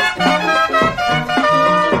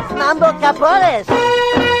 Mambo, capones.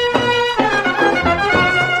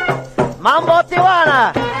 Mambo, Tijuana.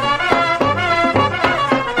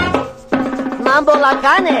 Mambo, la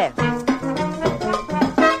cane.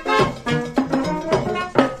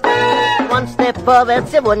 One step forward,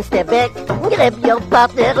 so one step back. Grab your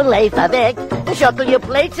partner and lauf weg. Shuttle your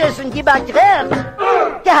places und gib back revs.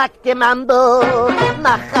 Gehackte Mambo,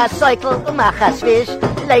 mach a Säukel, mach a Swisch.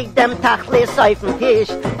 Leg dem Tachlis auf den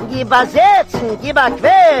Tisch. Gib a Sitzen, gib a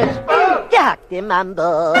Quisch. Gehackte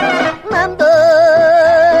Mambo, Mambo,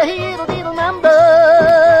 Hidel, Mambo,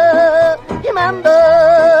 Mambo,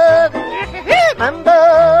 Mambo.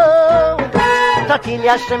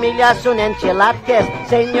 Tortillas, familias und enchiladas,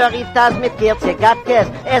 Señoritas mit 40 Gattes,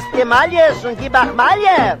 Estimalles und gib auch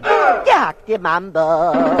Malje. Gehackte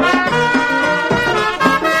Mambo.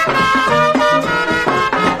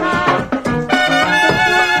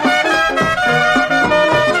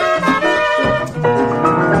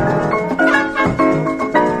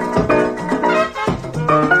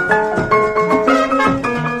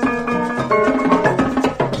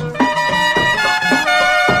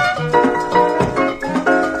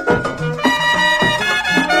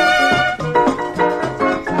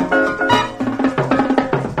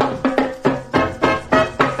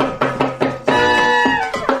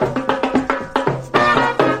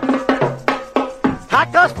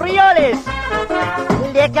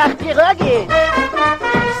 Pirogi,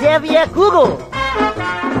 Servier Kugel,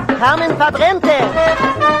 Carmen Padrente,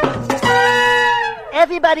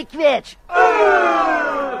 everybody quetsch.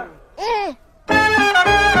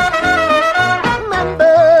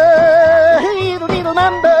 Mambo, little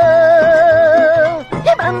mambo,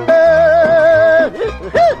 mambo,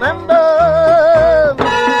 mambo.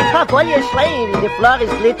 While you're slaying, the floor is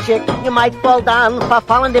glitchig. You might fall down,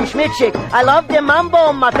 verfallen dem Schmitschig. I love the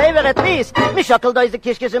mambo, my favorite piece. Me schockel da is the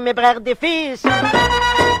Kischkes und me brech die Fies.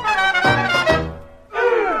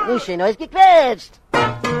 Nu schön ist gequetscht.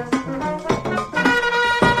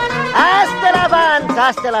 Hasta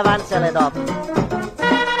la avanza, dop.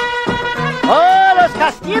 Oh, los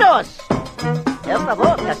castillos. El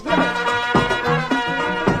favor, castillos.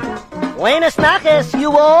 Buenas noches,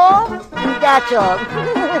 you all. Gacho.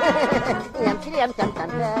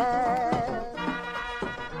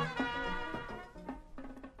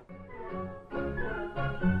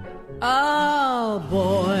 Our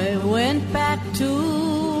boy went back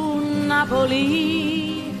to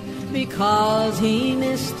Napoli because he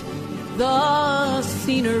missed the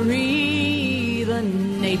scenery, the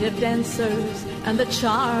native dancers, and the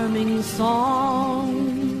charming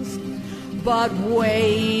songs. But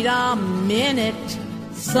wait a minute,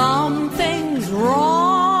 something's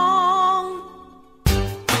wrong.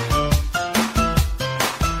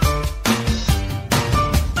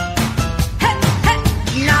 Hey, hey.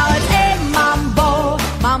 Now it's a mambo,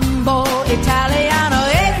 mambo Italiano,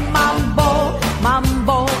 a mambo,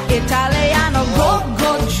 mambo Italiano, go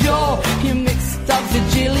Joe. You mixed up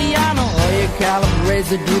Siciliano, or you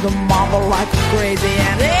Calabrese, do the mambo like crazy,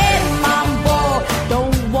 and a mambo,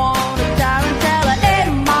 don't want a tarantella, a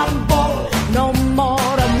mambo, no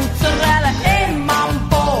more a mozzarella,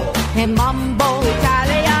 a mambo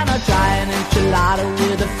Italiano, try an enchilada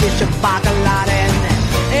with a fish, a bacalao, and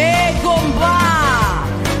hey, gumba,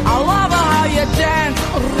 I love how you dance,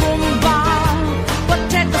 rumba, but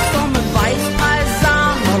take some advice,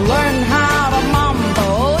 paisan, learn how to mambo.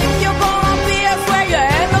 If you're gonna be a swear, you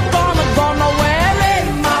ain't gonna go nowhere. Hey,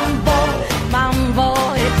 mambo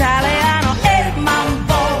Italiano, hey,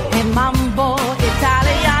 mambo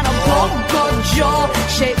Italiano, go Joe,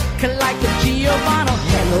 shake like a Giovanni.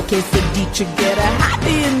 Hello, quesadilla, get a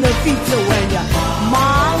happy in the feet when you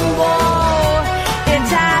mambo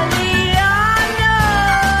Italiano.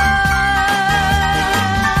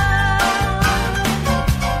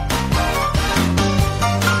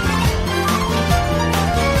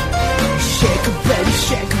 Shake it, baby,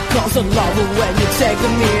 shake it, 'cause I love it when you take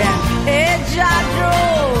like me. Hey, Jadro,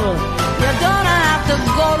 you don't have to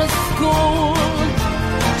go to school.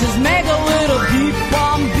 Just make a little beef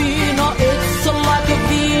bambino. It's like a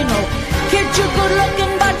vino. Kid, you're good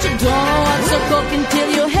looking, but you don't know what's a cooking till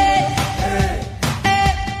you hey.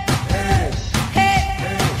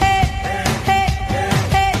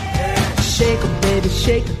 Shake 'em, baby,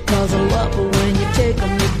 shake 'em, 'cause I love her when you take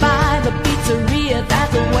 'em. You buy the pizzeria,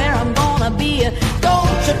 that's where I'm gonna be.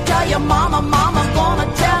 Don't you tell your mama, mama's gonna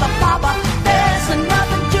tell her papa. There's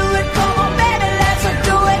nothing to it, come on, baby, let's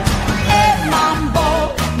do it. Hey, mambo,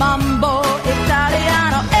 mambo,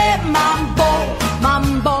 Italiano. Hey, mambo,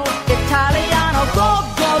 mambo, Italiano. Go,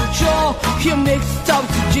 go, Joe, you mixed up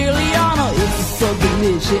Siciliano. It's so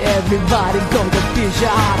delicious, everybody go to fish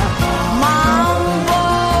out of mambo.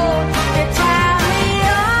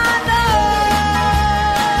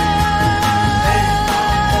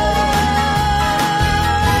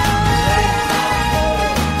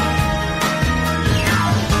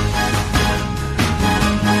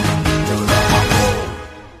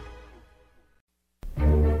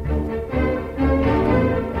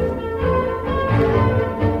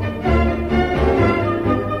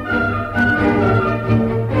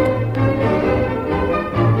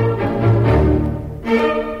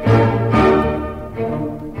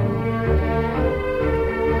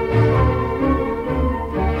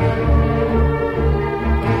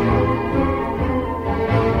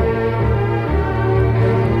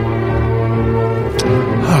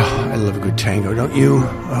 Tango, don't you?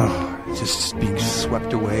 Oh, just being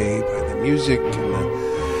swept away by the music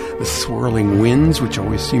and the swirling winds, which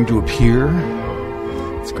always seem to appear.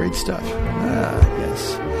 It's great stuff.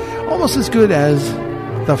 Yes. Almost as good as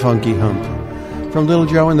The Funky Hump from Little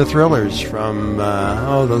Joe and the Thrillers from,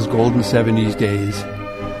 those golden 70s days.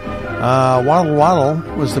 Waddle Waddle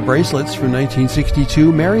was the Bracelets from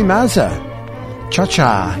 1962. Mary Mazza,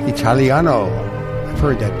 Cha-Cha, Italiano. I've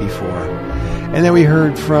heard that before. And then we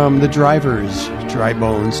heard from the Drivers, Dry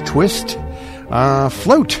Bones, Twist,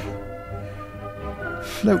 Float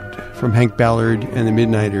from Hank Ballard and the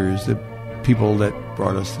Midnighters, the people that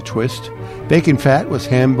brought us the Twist. Bacon Fat was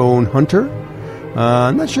Hambone Hunter.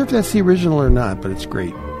 I'm not sure if that's the original or not, but it's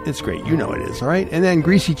great. It's great. You know it is, all right? And then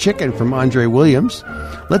Greasy Chicken from Andre Williams.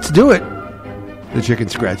 Let's Do It. The Chicken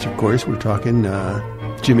Scratch, of course. We're talking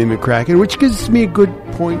Jimmy McCracken, which gives me a good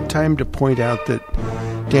time to point out that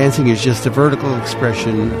dancing is just a vertical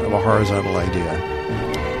expression of a horizontal idea.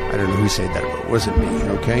 I don't know who said that, but it wasn't me,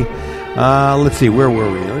 okay? Let's see, where were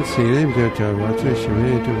we? Let's see.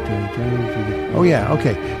 Oh, yeah,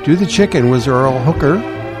 okay. Do the Chicken was Earl Hooker.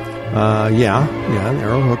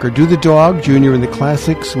 Earl Hooker. Do the Dog, Junior and the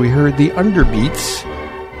Classics. We heard the Underbeats.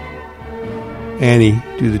 Annie,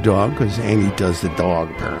 Do the Dog, because Annie does the dog,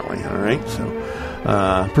 apparently, all right?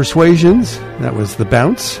 So, Persuasions, that was the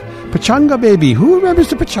Bounce. Pachanga Baby. Who remembers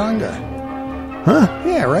the Pachanga? Huh?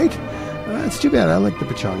 Yeah, right? It's too bad. I like the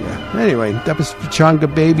Pachanga. Anyway, that was Pachanga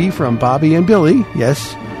Baby from Bobby and Billy.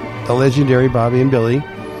 Yes, the legendary Bobby and Billy.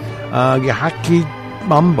 Yahaki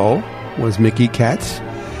Mambo was Mickey Katz.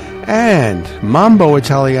 And Mambo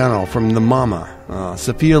Italiano from the Mama,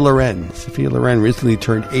 Sophia Loren. Sophia Loren recently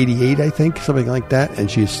turned 88, I think, something like that. And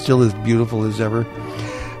she's still as beautiful as ever.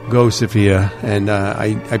 Go, Sophia. And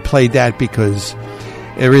I played that because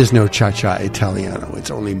there is no Cha-Cha Italiano.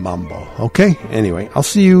 It's only Mambo. Okay? Anyway, I'll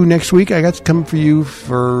see you next week. I got to come for you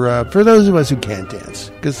for those of us who can't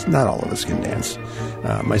dance. Because not all of us can dance.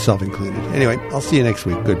 Myself included. Anyway, I'll see you next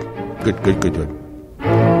week. Good.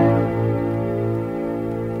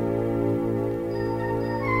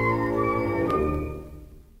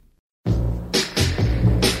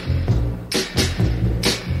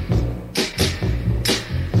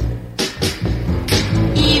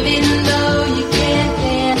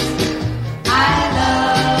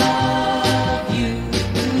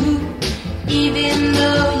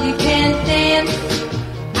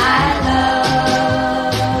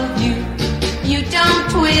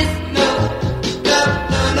 Twist, no, no,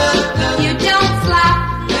 no.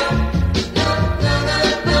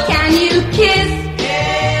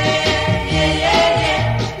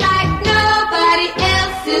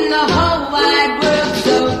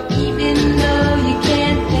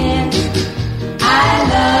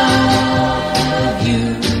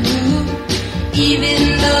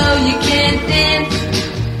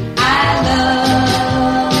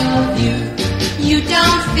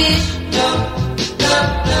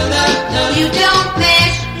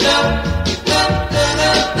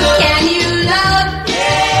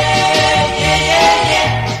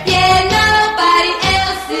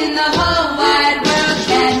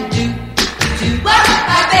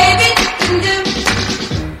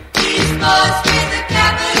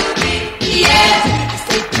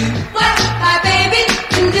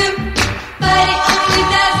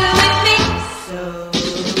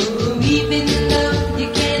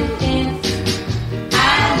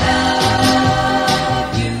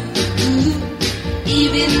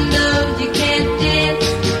 even though you can't dance,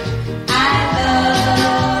 I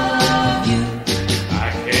love you. I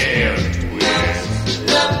can't twist,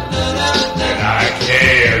 and I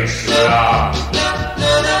can't stop.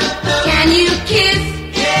 Can you kiss?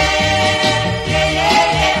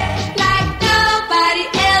 Like nobody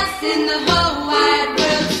else in the whole wide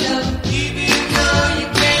world. So even though you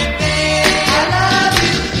can't dance, I love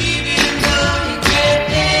you. Even though you can't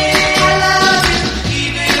dance, I love you.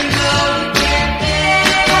 Even though you can't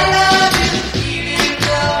dance, I love you. Even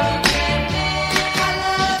though you can't dance, I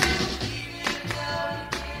love you.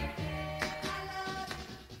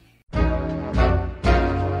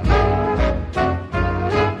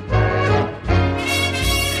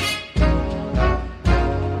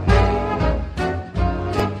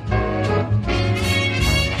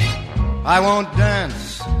 I won't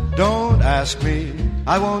dance, don't ask me.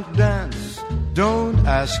 I won't dance, don't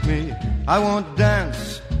ask me. I won't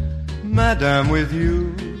dance, madam, with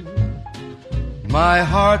you. My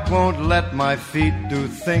heart won't let my feet do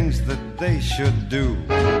things that they should do.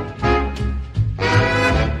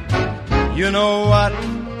 You know what?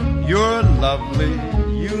 You're lovely.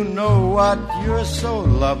 You know what? You're so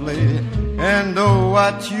lovely. And oh,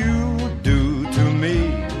 what you do to me.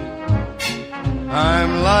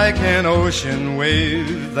 I'm like an ocean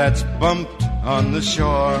wave that's bumped on the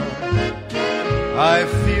shore. I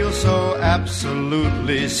feel so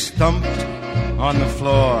absolutely stumped on the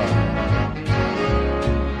floor.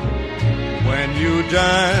 When you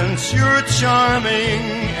dance, you're charming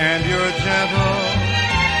and you're gentle,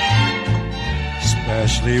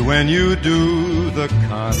 especially when you do the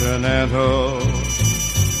continental.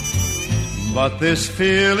 But this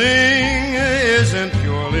feeling isn't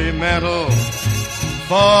purely mental.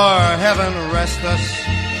 For heaven rest us,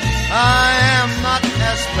 I am not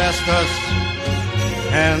asbestos,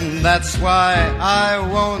 and that's why I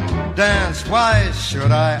won't dance. Why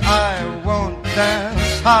should I? I won't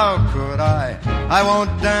dance. How could I? I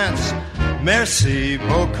won't dance. Merci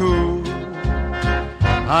beaucoup.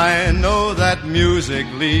 I know that music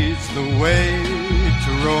leads the way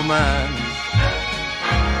to romance.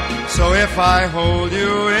 So if I hold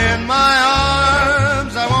you in my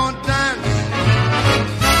arms, I won't dance.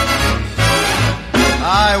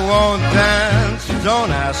 I won't dance, don't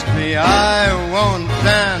ask me. I won't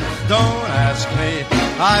dance, don't ask me.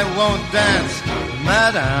 I won't dance,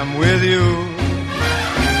 madam, with you.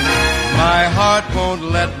 My heart won't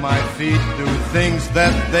let my feet do things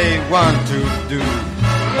that they want to do.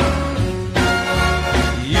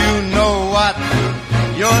 You know what?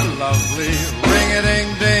 You're lovely,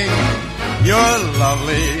 ring-a-ding-ding. You're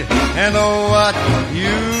lovely, and oh, what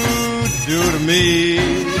you do to me.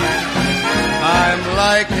 I'm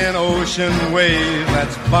like an ocean wave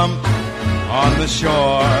that's bumped on the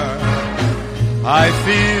shore. I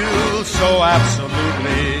feel so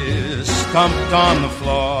absolutely stumped on the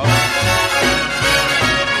floor.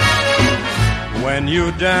 When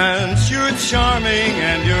you dance, you're charming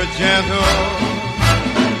and you're gentle,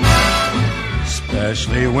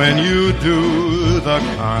 especially when you do the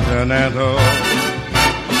continental.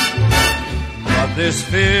 But this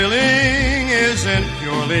feeling isn't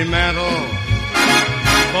purely mental.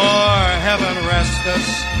 For heaven rest us,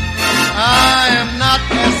 I am not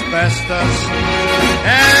asbestos,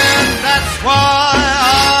 and that's why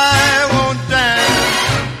I won't dance.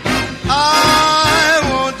 I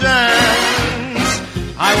won't dance.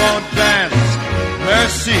 I won't dance.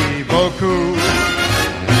 Merci beaucoup.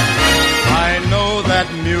 I know that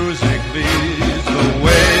music leads the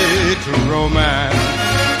way to romance.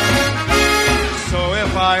 So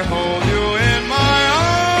if I hold you in my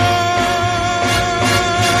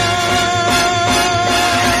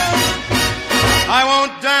I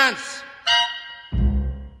won't dance.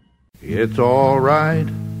 It's all right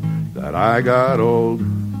that I got old.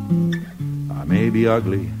 I may be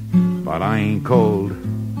ugly, but I ain't cold.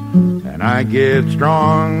 And I get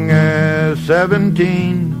strong as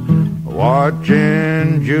 17,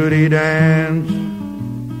 watching Judy dance.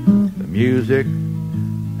 The music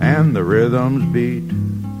and the rhythms beat,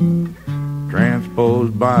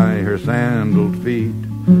 transposed by her sandaled feet.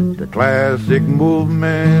 The classic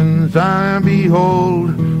movements I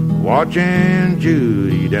behold, watching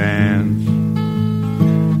Judy dance.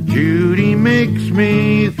 Judy makes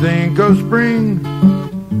me think of spring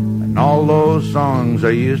and all those songs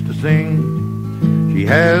I used to sing. She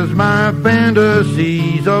has my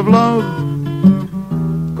fantasies of love,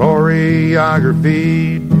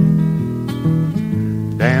 choreography.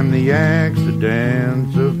 Damn the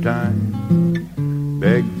accidents of time.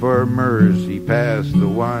 Beg for mercy, pass the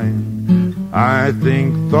wine. I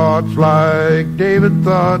think thoughts like David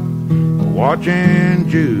thought, watching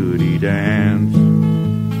Judy dance.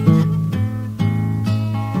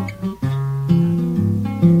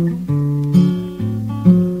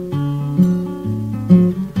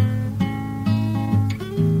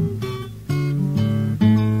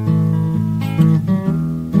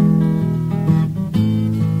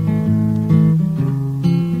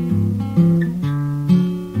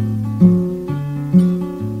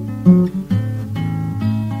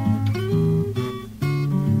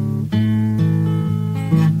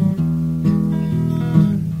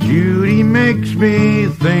 makes me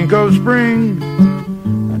think of spring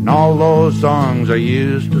and all those songs I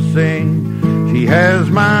used to sing. She has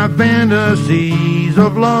my fantasies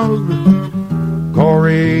of love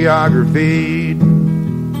choreographed.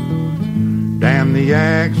 Damn the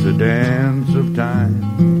accidents of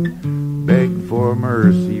time. Beg for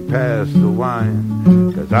mercy, pass the wine.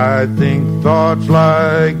 'Cause I think thoughts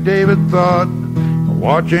like David thought,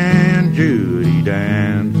 watching Judy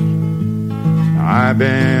dance. I've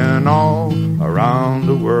been all around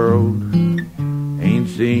the world, ain't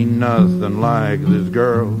seen nothing like this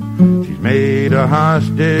girl. She's made a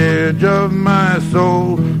hostage of my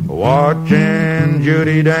soul, watching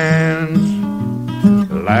Judy dance.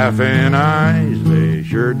 Laughing eyes, they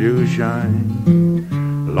sure do shine.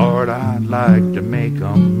 Lord, I'd like to make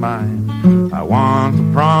 'em mine. I want the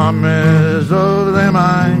promise of them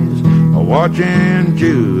eyes, watching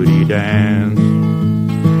Judy dance.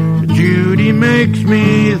 Judy makes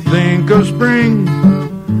me think of spring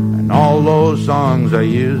and all those songs I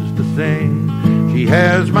used to sing. She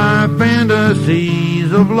has my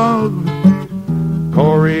fantasies of love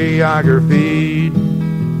choreographed.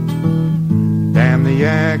 Damn the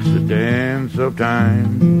accidents of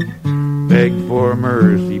time. Beg for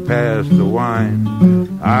mercy, pass the wine.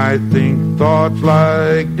 I think thoughts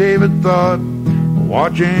like David thought,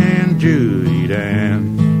 watching Judy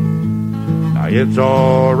dance. Now it's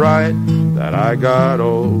alright that I got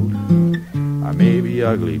old. I may be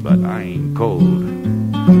ugly, but I ain't cold.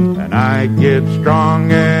 And I get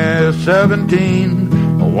strong as 17,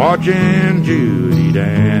 watching Judy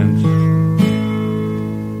dance.